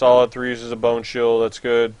 Looks pretty solid. 3 uses of Bone Shield. That's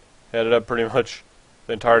good. Had it up pretty much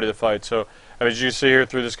the entirety of the fight. So, I mean, as you can see here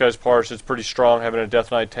through this guy's parse, it's pretty strong having a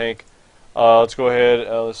Death Knight tank. Let's go ahead.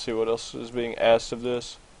 Let's see what else is being asked of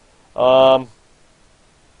this.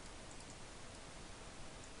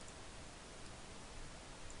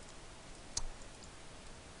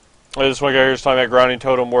 This one guy here is talking about grounding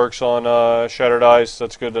totem works on Shattered Ice.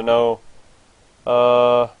 That's good to know.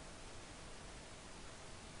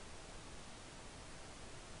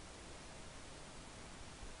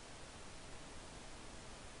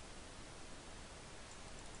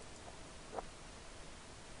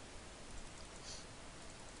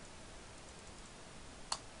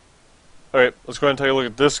 Alright, let's go ahead and take a look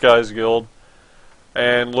at this guy's guild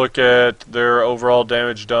and look at their overall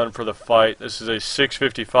damage done for the fight. This is a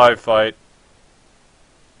 655 fight,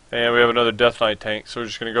 and we have another Death Knight tank, so we're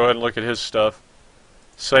just going to go ahead and look at his stuff.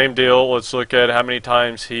 Same deal. Let's look at how many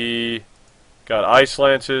times he got Ice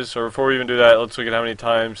Lances, or before we even do that, let's look at how many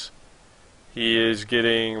times he is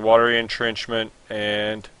getting Watery Entrenchment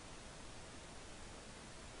and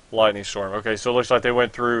Lightning Storm. Okay, so it looks like they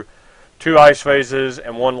went through 2 ice phases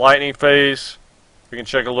and 1 lightning phase. We can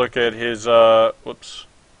take a look at his take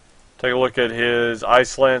a look at his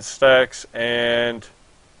Ice Lance stacks, and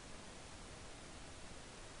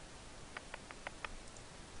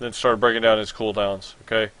then start breaking down his cooldowns.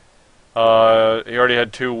 Okay, he already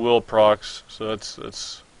had 2 will procs, so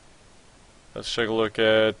let's take a look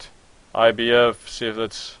at IBF. See if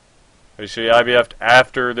that's. You see, IBF'd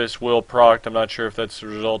after this will proc. I'm not sure if that's the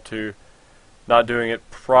result to not doing it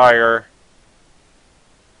prior.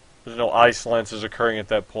 There's no Ice Lances occurring at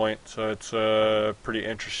that point, so it's pretty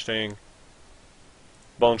interesting.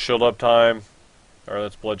 Bone Shield uptime, or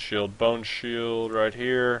that's Blood Shield. Bone Shield right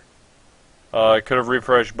here. I could have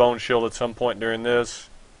refreshed Bone Shield at some point during this.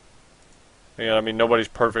 Yeah, I mean, nobody's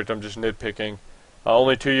perfect. I'm just nitpicking.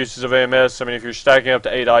 Only 2 uses of AMS. I mean, if you're stacking up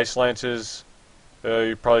to 8 Ice Lances,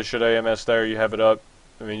 you probably should AMS there. You have it up.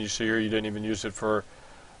 I mean, you see here you didn't even use it for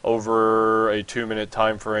over a 2-minute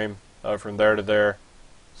time frame from there to there.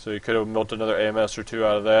 So you could have milked another AMS or 2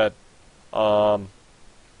 out of that. Um,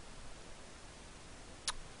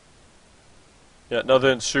 yeah,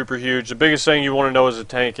 nothing super huge. The biggest thing you want to know as a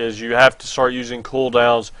tank is you have to start using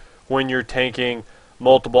cooldowns when you're tanking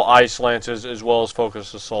multiple ice lances as well as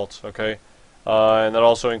focus assaults, okay? And that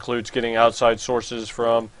also includes getting outside sources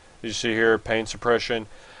from, you see here, pain suppression.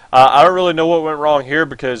 I don't really know what went wrong here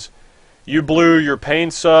because you blew your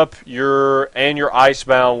pain sup and your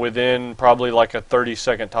icebound within probably like a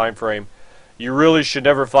 30-second time frame. You really should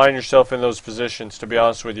never find yourself in those positions, to be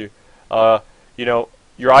honest with you. You know,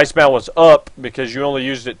 your icebound was up because you only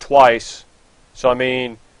used it twice. So I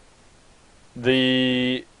mean,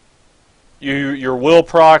 your will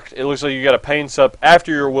procced. It looks like you got a pain sup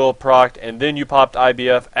after your will procced, and then you popped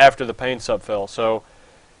IBF after the pain sup fell. So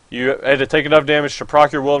you had to take enough damage to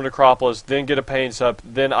proc your will of Necropolis, then get a pain sup,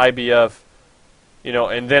 then IBF, you know,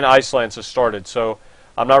 and then Ice Lance has started. So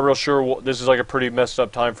I'm not real sure. This is like a pretty messed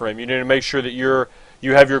up time frame. You need to make sure that you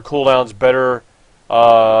have your cooldowns better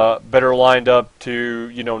lined up to,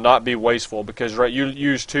 you know, not be wasteful, because right you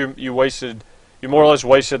more or less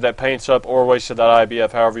wasted that paint sup or wasted that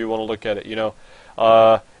IBF, however you want to look at it, you know.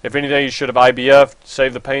 If anything, you should have IBF,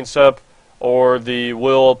 save the paint sup, or the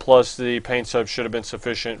will plus the paint sub should have been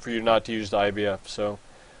sufficient for you not to use the IBF. So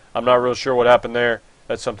I'm not real sure what happened there.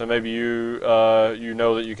 That's something maybe you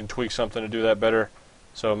know that you can tweak something to do that better.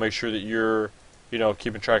 So make sure that you're, you know,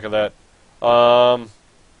 keeping track of that.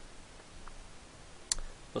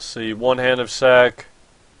 Let's see, one hand of sack.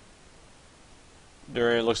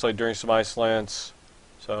 It looks like during some ice lance.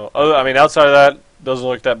 So I mean, outside of that, doesn't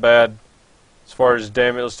look that bad. As far as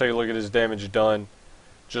damage, let's take a look at his damage done.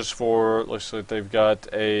 Just for, looks like they've got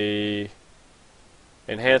a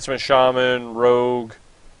Enhancement Shaman, Rogue,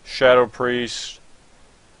 Shadow Priest,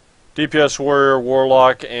 DPS Warrior,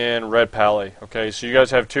 Warlock, and Red Pally. Okay, so you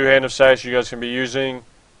guys have two Hand of Sash you guys can be using.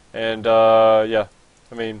 And, yeah,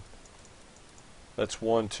 I mean, that's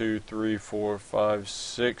 1, 2, 3, 4, 5,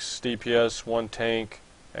 6 DPS, 1 tank,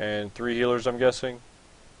 and 3 healers, I'm guessing.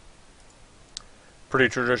 Pretty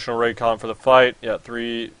traditional raid comp for the fight. Yeah,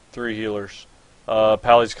 three healers.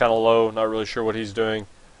 Pally's kind of low, not really sure what he's doing.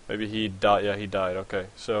 Maybe he died. Yeah, he died. Okay,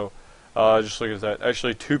 so just look at that.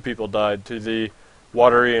 Actually, 2 people died to the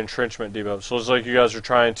watery entrenchment debuff. So it's like you guys are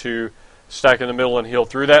trying to stack in the middle and heal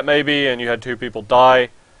through that maybe, and you had 2 people die.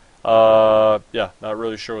 Yeah, not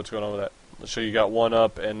really sure what's going on with that. So you got 1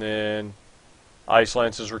 up, and then Ice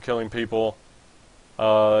Lances were killing people.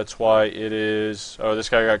 That's why it is... Oh, this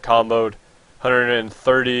guy got comboed.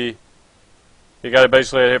 130... He got it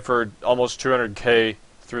basically a hit for almost 200k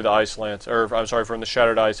through the Ice Lance, or I'm sorry, from the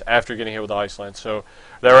Shattered Ice after getting hit with the Ice Lance. So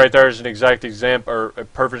that right there is an exact example, or a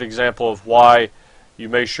perfect example of why you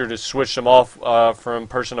make sure to switch them off from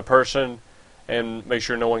person to person, and make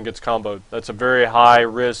sure no one gets comboed. That's a very high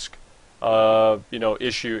risk, you know,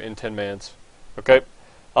 issue in 10-mans. Okay.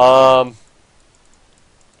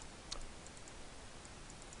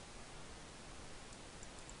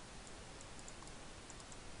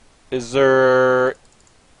 Is there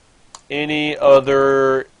any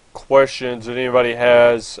other questions that anybody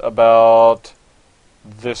has about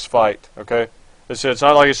this fight? Okay, it's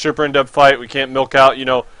not like a super in-depth fight. We can't milk out, you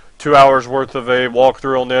know, 2 hours worth of a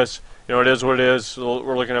walkthrough on this. You know, it is what it is.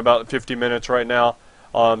 We're looking at about 50 minutes right now.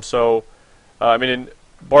 I mean,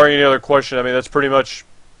 barring any other question, I mean, that's pretty much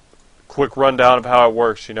a quick rundown of how it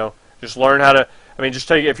works. You know, just learn how to. I mean, just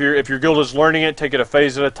take if your guild is learning it, take it a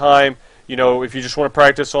phase at a time. You know, if you just want to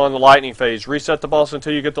practice on the lightning phase, reset the boss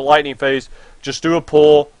until you get the lightning phase. Just do a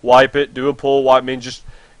pull, wipe it, do a pull, wipe. I mean, just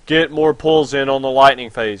get more pulls in on the lightning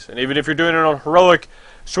phase. And even if you're doing it on heroic,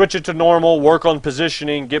 switch it to normal, work on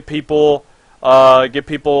positioning, get people in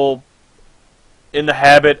the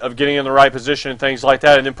habit of getting in the right position and things like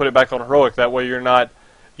that, and then put it back on heroic. That way you're not,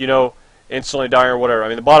 you know, instantly dying or whatever. I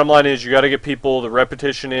mean, the bottom line is you got to get people the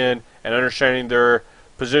repetition in and understanding their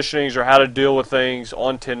positionings or how to deal with things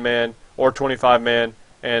on 10-man. Or 25-man,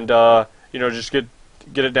 and you know, just get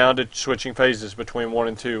it down to switching phases between 1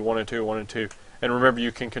 and 2, 1 and 2, 1 and 2. And remember,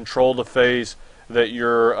 you can control the phase that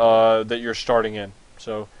you're starting in.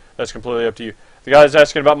 So that's completely up to you. The guy's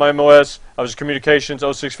asking about my MOS. I was Communications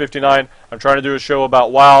 0659. I'm trying to do a show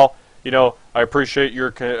about WoW. You know, I appreciate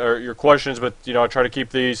your questions, but you know, I try to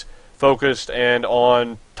keep these focused and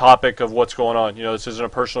on topic of what's going on. You know, this isn't a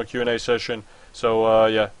personal Q&A session. So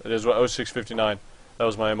yeah, it is 0659. That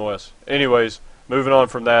was my MOS. Anyways, moving on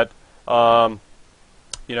from that,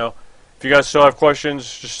 you know, if you guys still have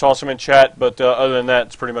questions, just toss them in chat. But other than that,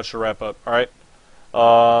 it's pretty much a wrap up. All right.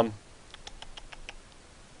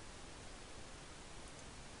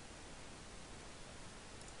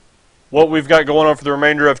 What we've got going on for the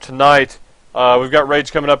remainder of tonight We've got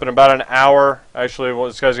raids coming up in about an hour. Actually, well,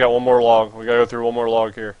 this guy's got one more log. We gotta go through one more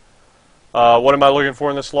log here. What am I looking for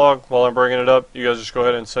in this log? While I'm bringing it up, you guys just go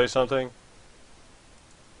ahead and say something.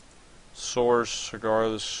 Source,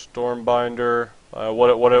 Hagara, the Stombinder.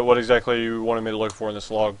 What exactly are you wanting me to look for in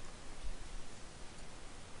this log?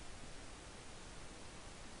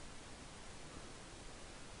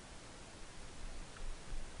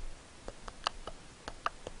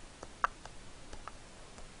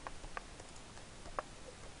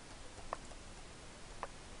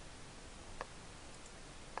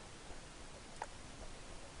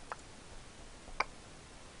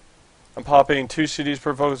 I'm popping 2 CDs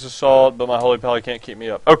per focus assault, but my holy pally can't keep me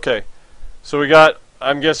up. Okay, so we got,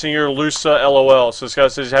 I'm guessing you're Lusa LOL. So this guy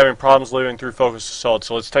says he's having problems living through focus assault.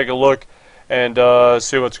 So let's take a look and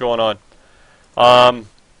see what's going on.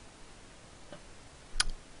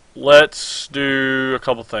 Let's do a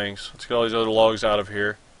couple things. Let's get all these other logs out of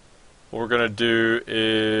here. What we're going to do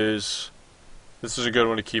is, this is a good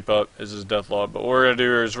one to keep up, is his death log. But what we're going to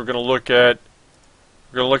do is we're going to look at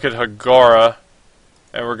Hagara.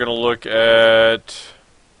 And we're going to look at...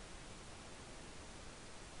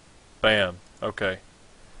 Bam. Okay.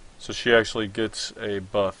 So she actually gets a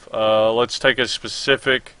buff. Let's take a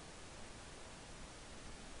specific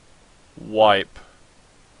wipe.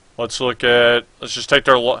 Let's just take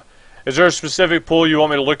their... Is there a specific pool you want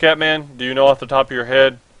me to look at, man? Do you know off the top of your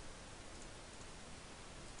head?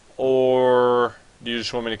 Or do you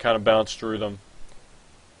just want me to kind of bounce through them?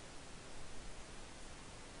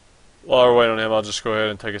 While we're waiting on him, I'll just go ahead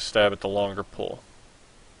and take a stab at the longer pull.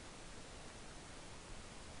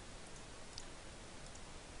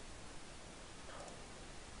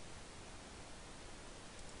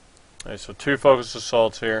 Okay, so 2 focus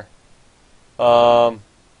assaults here. Let's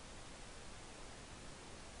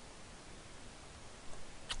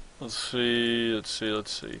see.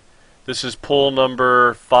 This is pull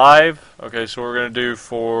number 5. Okay, so what we're going to do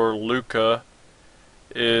for Luca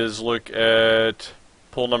is look at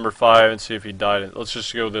pull number 5 and see if he died. Let's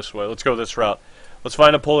just go this way. Let's go this route. Let's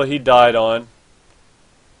find a pull that he died on.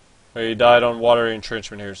 Okay, he died on watery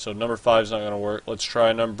entrenchment here, so number 5 is not going to work. Let's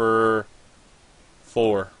try number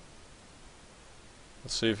 4.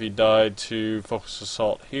 Let's see if he died to focus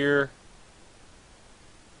assault here.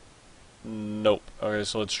 Nope. Okay,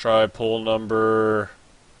 so let's try pull number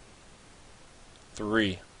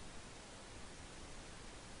 3.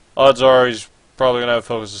 Odds are he's probably going to have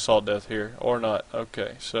focus assault death here, or not.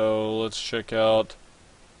 Okay, so let's check out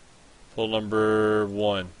pull number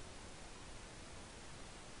 1.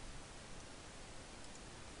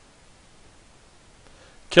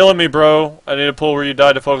 Killing me, bro. I need a pull where you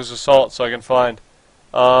died to focus assault so I can find.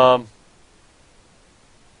 No,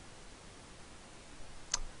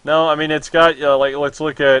 I mean it's got like let's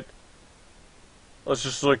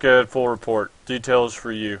just look at full report details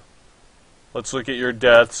for you. Let's look at your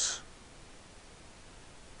deaths.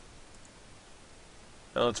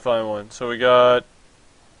 Now let's find one. So we got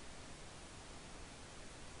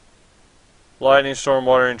lightning, storm,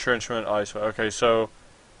 water, entrenchment, ice. Okay, so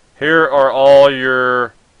here are all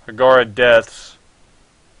your Hagara deaths,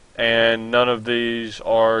 and none of these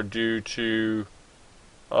are due to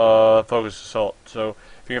focus assault. So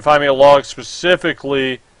if you can find me a log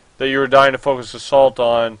specifically that you were dying to focus assault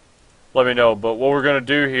on, let me know. But what we're going to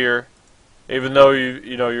do here, even though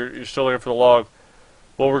you're still looking for the log,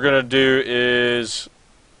 what we're going to do is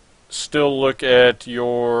still look at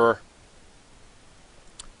your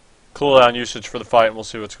cooldown usage for the fight, and we'll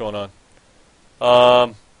see what's going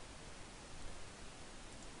on.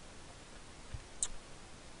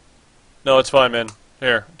 No, it's fine, man.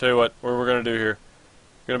 Here, I'll tell you what we're going to do here.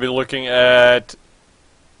 We're going to be looking at...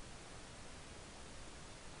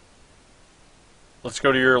 Let's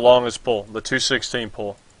go to your longest pull, the 216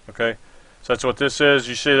 pull. Okay? So that's what this is.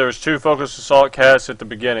 You see there was 2 focus assault casts at the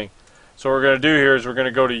beginning. So what we're going to do here is we're going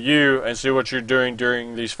to go to you and see what you're doing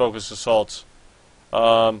during these focus assaults.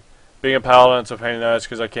 Being a paladin, it's a pain in the ass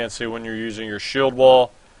because I can't see when you're using your shield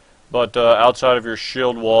wall. But outside of your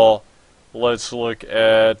shield wall, let's look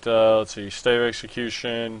at, let's see, stave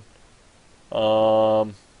execution,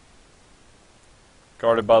 guarded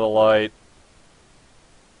by the light.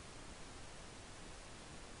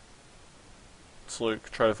 Let's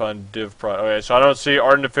look, try to find Div Prot. Okay, so I don't see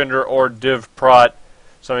Ardent Defender or Div Prot,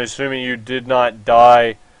 so I'm assuming you did not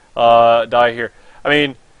die here. I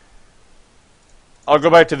mean, I'll go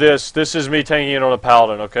back to this. This is me tanking in on a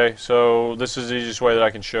paladin, okay? So this is the easiest way that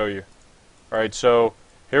I can show you. Alright, so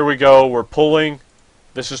here we go. We're pulling.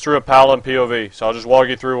 This is through a paladin POV, so I'll just walk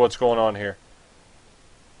you through what's going on here.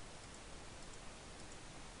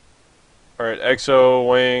 Alright, exo,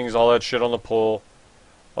 wings, all that shit on the pull.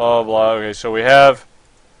 Blah, blah. Okay, so we have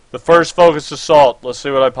the first focus assault. Let's see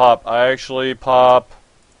what I pop. I actually pop...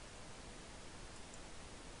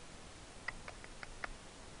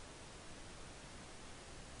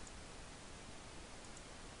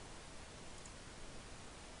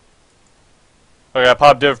 Okay, I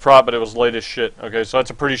popped div prop, but it was late as shit. Okay, so that's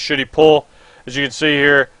a pretty shitty pull. As you can see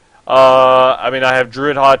here, I mean, I have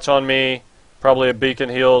Druid Hots on me, probably a Beacon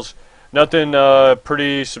Heals. Nothing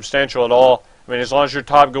pretty substantial at all. I mean, as long as you're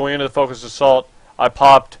top going into the Focus Assault, I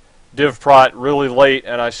popped div prot really late,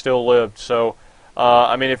 and I still lived. So,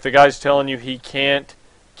 I mean, if the guy's telling you he can't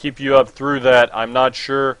keep you up through that, I'm not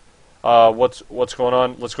sure what's going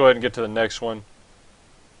on. Let's go ahead and get to the next one.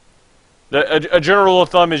 A general rule of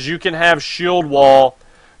thumb is you can have shield wall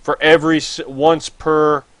for once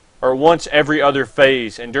every other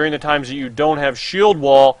phase, and during the times that you don't have shield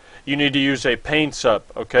wall, you need to use a paint sup,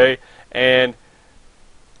 okay? And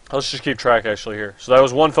let's just keep track actually here. So that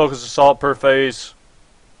was one focus assault per phase.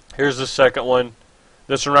 Here's the second one.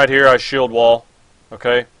 This one right here, I shield wall,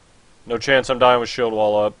 okay? No chance I'm dying with shield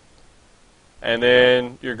wall up. And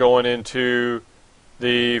then you're going into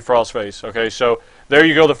the frost phase, okay? So there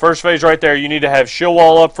you go, the first phase right there. You need to have shield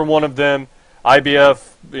wall up from one of them,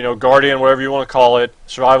 IBF, you know, Guardian, whatever you want to call it,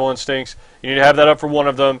 Survival Instincts. You need to have that up for one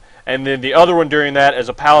of them, and then the other one during that, as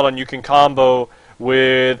a Paladin, you can combo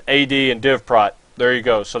with AD and Div Prot. There you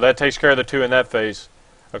go. So that takes care of the two in that phase.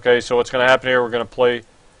 Okay, so what's going to happen here, we're going to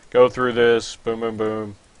go through this, boom, boom,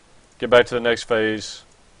 boom, get back to the next phase.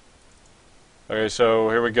 Okay, so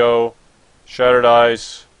here we go, Shattered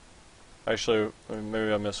Ice. Actually,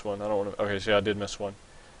 maybe I missed one. I don't want to. Okay, see, I did miss one.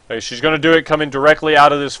 Okay, she's going to do it coming directly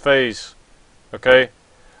out of this phase. Okay?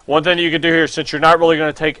 One thing you can do here, since you're not really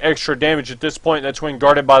going to take extra damage at this point, that's when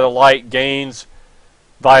Guarded by the Light gains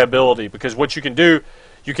viability. Because what you can do,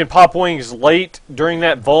 you can pop wings late during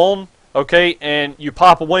that vuln, okay? And you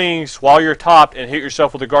pop wings while you're topped and hit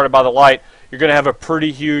yourself with a Guarded by the Light. You're going to have a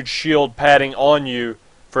pretty huge shield padding on you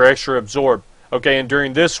for extra absorb. Okay, and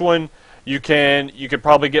during this one, you could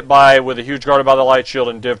probably get by with a huge Guarded by the Light shield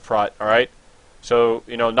and Div Prot, alright? So,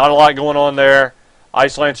 you know, not a lot going on there.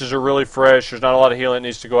 Ice Lances are really fresh. There's not a lot of healing that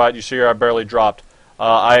needs to go out. You see here I barely dropped.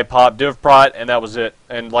 I popped Div Prot, and that was it.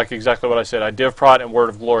 And like exactly what I said, I Div Prot and Word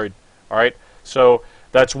of Glory. Alright? So,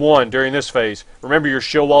 that's one during this phase. Remember, your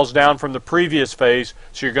shield wall's down from the previous phase,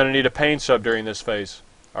 so you're going to need a pain sub during this phase.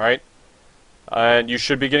 Alright? And you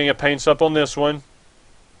should be getting a pain sub on this one.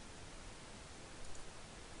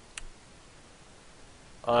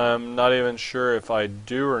 I'm not even sure if I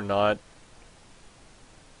do or not.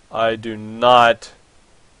 I do not.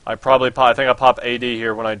 I think I popped AD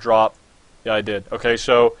here when I drop. Yeah, I did. Okay,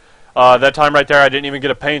 so that time right there I didn't even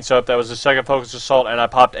get a paints up. That was the second focus assault, and I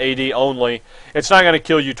popped AD only. It's not going to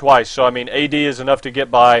kill you twice, so I mean AD is enough to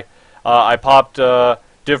get by. I popped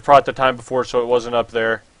Div Prot the time before, so it wasn't up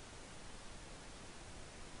there.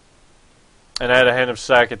 And I had a Hand of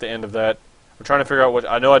Sack at the end of that. I'm trying to figure out what...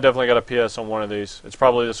 I know I definitely got a PS on one of these. It's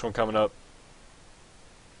probably this one coming up.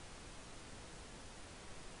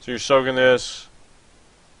 So you're soaking this.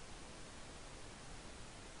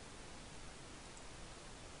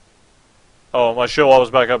 Oh, my shield wall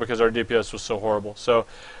was back up because our DPS was so horrible. So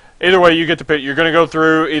either way, you get to pick. You're going to go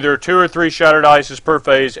through either 2 or 3 Shattered Ices per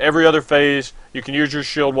phase. Every other phase, you can use your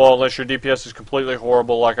shield wall unless your DPS is completely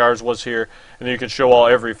horrible like ours was here. And then you can shield wall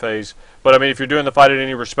every phase. But I mean, if you're doing the fight at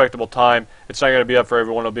any respectable time, it's not going to be up for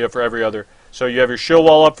everyone. It'll be up for every other. So you have your shield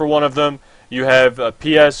wall up for one of them. You have a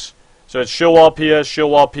PS. So it's shield wall PS,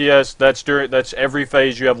 shield wall PS. That's every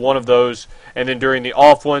phase. You have one of those. And then during the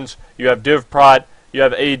off ones, you have Div Prot, you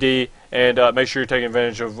have AD, and make sure you're taking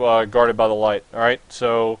advantage of Guarded by the Light. All right.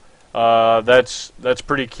 So that's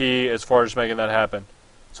pretty key as far as making that happen.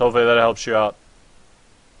 So hopefully that helps you out.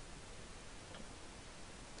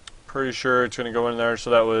 Pretty sure it's going to go in there.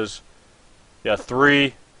 So that was, yeah,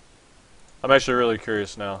 3. I'm actually really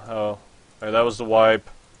curious now. Oh, okay, that was the wipe.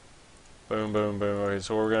 Boom, boom, boom. Okay,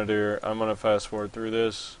 so what we're going to do here, I'm going to fast forward through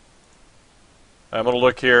this. I'm going to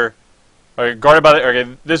look here. Okay, Guarded by the...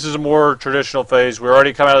 Okay, this is a more traditional phase. We're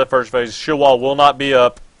already coming out of the first phase. Shield wall will not be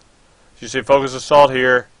up. So you see Focus Assault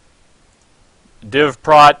here. Div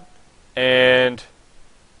Prot and...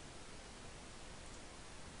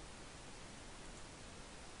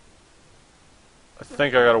 I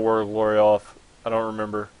think I got a Word of Glory off. I don't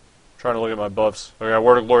remember. I'm trying to look at my buffs. Okay, I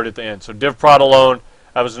Word of Glory at the end. So Div Prot alone,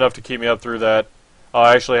 that was enough to keep me up through that.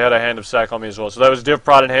 I actually had a Hand of Sack on me as well. So that was Div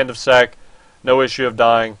Prot and Hand of Sack. No issue of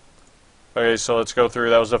dying. Okay, so let's go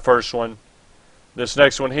through. That was the first one. This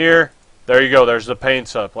next one here, there you go. There's the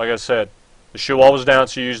paints up. Like I said, the shield wall was down,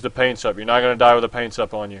 so you use the paints up. You're not going to die with the paints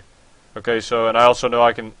up on you. Okay, so, and I also know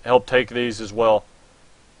I can help take these as well.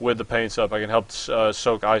 with the paints up. I can help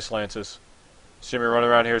soak ice lances. See me running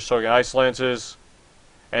around here soaking ice lances,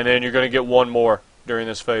 and then you're going to get one more during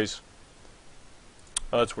this phase.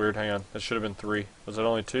 Oh, that's weird. Hang on. That should have been 3. Was it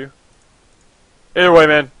only 2? Either way,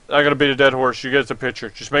 man, I'm going to beat a dead horse. You get the picture.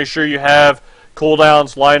 Just make sure you have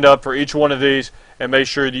cooldowns lined up for each one of these, and make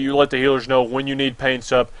sure that you let the healers know when you need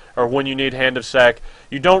paints up or when you need hand of sack.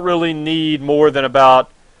 You don't really need more than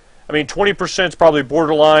about, 20% is probably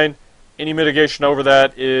borderline. Any mitigation over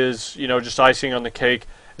that is, just icing on the cake.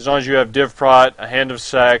 As long as you have Div Prot, a hand of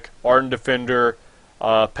sack, Ardent Defender,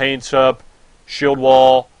 paints up, shield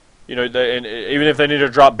wall, and even if they need to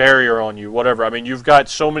drop barrier on you, whatever. You've got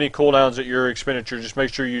so many cooldowns at your expenditure. Just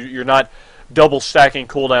make sure you're not double stacking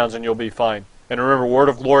cooldowns, and you'll be fine. And remember, Word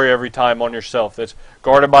of Glory every time on yourself. That's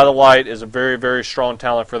Guarded by the Light is a very, very strong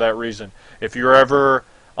talent for that reason. If you're ever,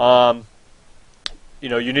 you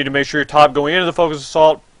need to make sure you're top going into the Focus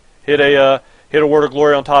Assault, hit a Word of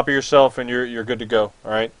Glory on top of yourself, and you're good to go.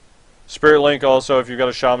 All right. Spirit Link also, if you've got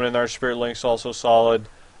a Shaman in there, Spirit Link's also solid.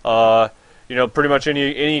 Pretty much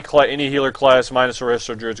any healer class minus a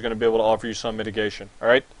Resto Druid is going to be able to offer you some mitigation. All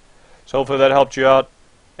right. So hopefully that helped you out,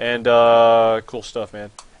 and cool stuff,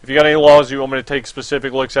 man. If you got any laws you want me to take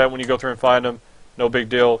specific looks at when you go through and find them, no big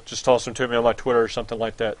deal. Just toss them to me on my Twitter or something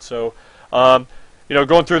like that. So,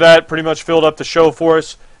 going through that pretty much filled up the show for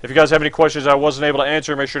us. If you guys have any questions I wasn't able to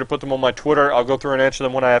answer, make sure to put them on my Twitter. I'll go through and answer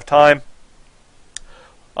them when I have time.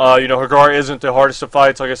 Hagara isn't the hardest of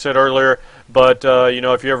fights, like I said earlier, but,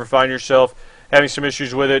 if you ever find yourself having some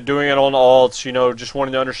issues with it, doing it on alts, just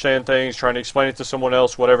wanting to understand things, trying to explain it to someone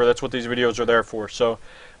else, whatever, that's what these videos are there for. So,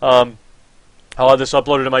 I'll have this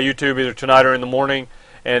uploaded to my YouTube either tonight or in the morning,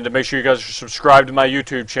 and make sure you guys are subscribed to my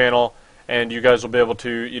YouTube channel, and you guys will be able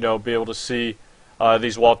to, see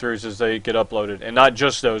these walkthroughs as they get uploaded. And not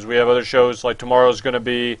just those. We have other shows, like tomorrow's going to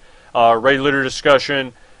be raid leader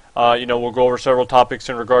discussion. We'll go over several topics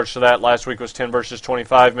in regards to that. Last week was 10 versus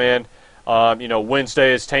 25 man.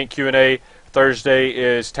 Wednesday is tank Q&A. Thursday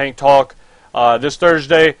is tank talk. This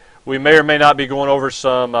Thursday, we may or may not be going over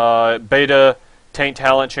some beta tank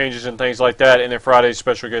talent changes and things like that, and then Friday's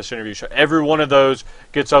special guest interview. So every one of those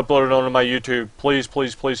gets uploaded onto my YouTube. Please,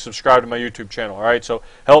 please, please subscribe to my YouTube channel. All right, so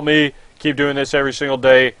help me keep doing this every single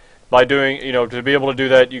day. By doing, to be able to do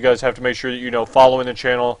that, you guys have to make sure that following the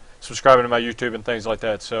channel, subscribing to my YouTube, and things like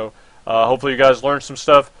that. So hopefully you guys learned some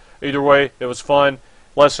stuff. Either way, it was fun.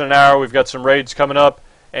 Less than an hour. We've got some raids coming up,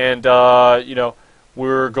 and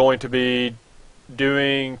we're going to be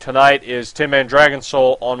doing tonight is 10-man Dragon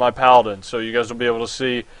Soul on my Paladin. So you guys will be able to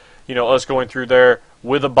see, us going through there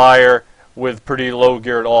with a buyer with pretty low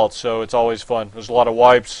geared alts. So it's always fun. There's a lot of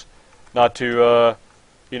wipes, not to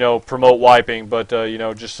promote wiping, but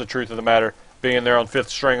just the truth of the matter. Being there on 5th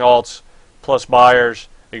string alts plus buyers,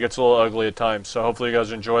 it gets a little ugly at times. So hopefully you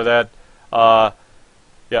guys enjoy that.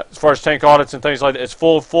 Yeah, as far as tank audits and things like that, it's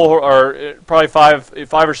full or probably five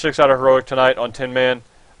or six out of heroic tonight on 10-man.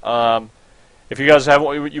 If you guys have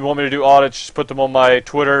you want me to do audits, just put them on my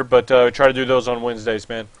Twitter, but try to do those on Wednesdays,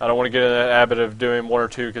 man. I don't want to get in that habit of doing 1 or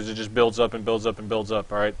 2 because it just builds up and builds up and builds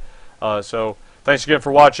up, all right? So thanks again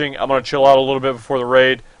for watching. I'm going to chill out a little bit before the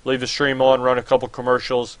raid, leave the stream on, run a couple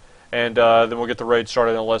commercials, and then we'll get the raid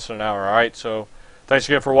started in less than an hour, all right? So thanks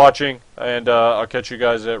again for watching, and I'll catch you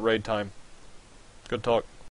guys at raid time. Good talk.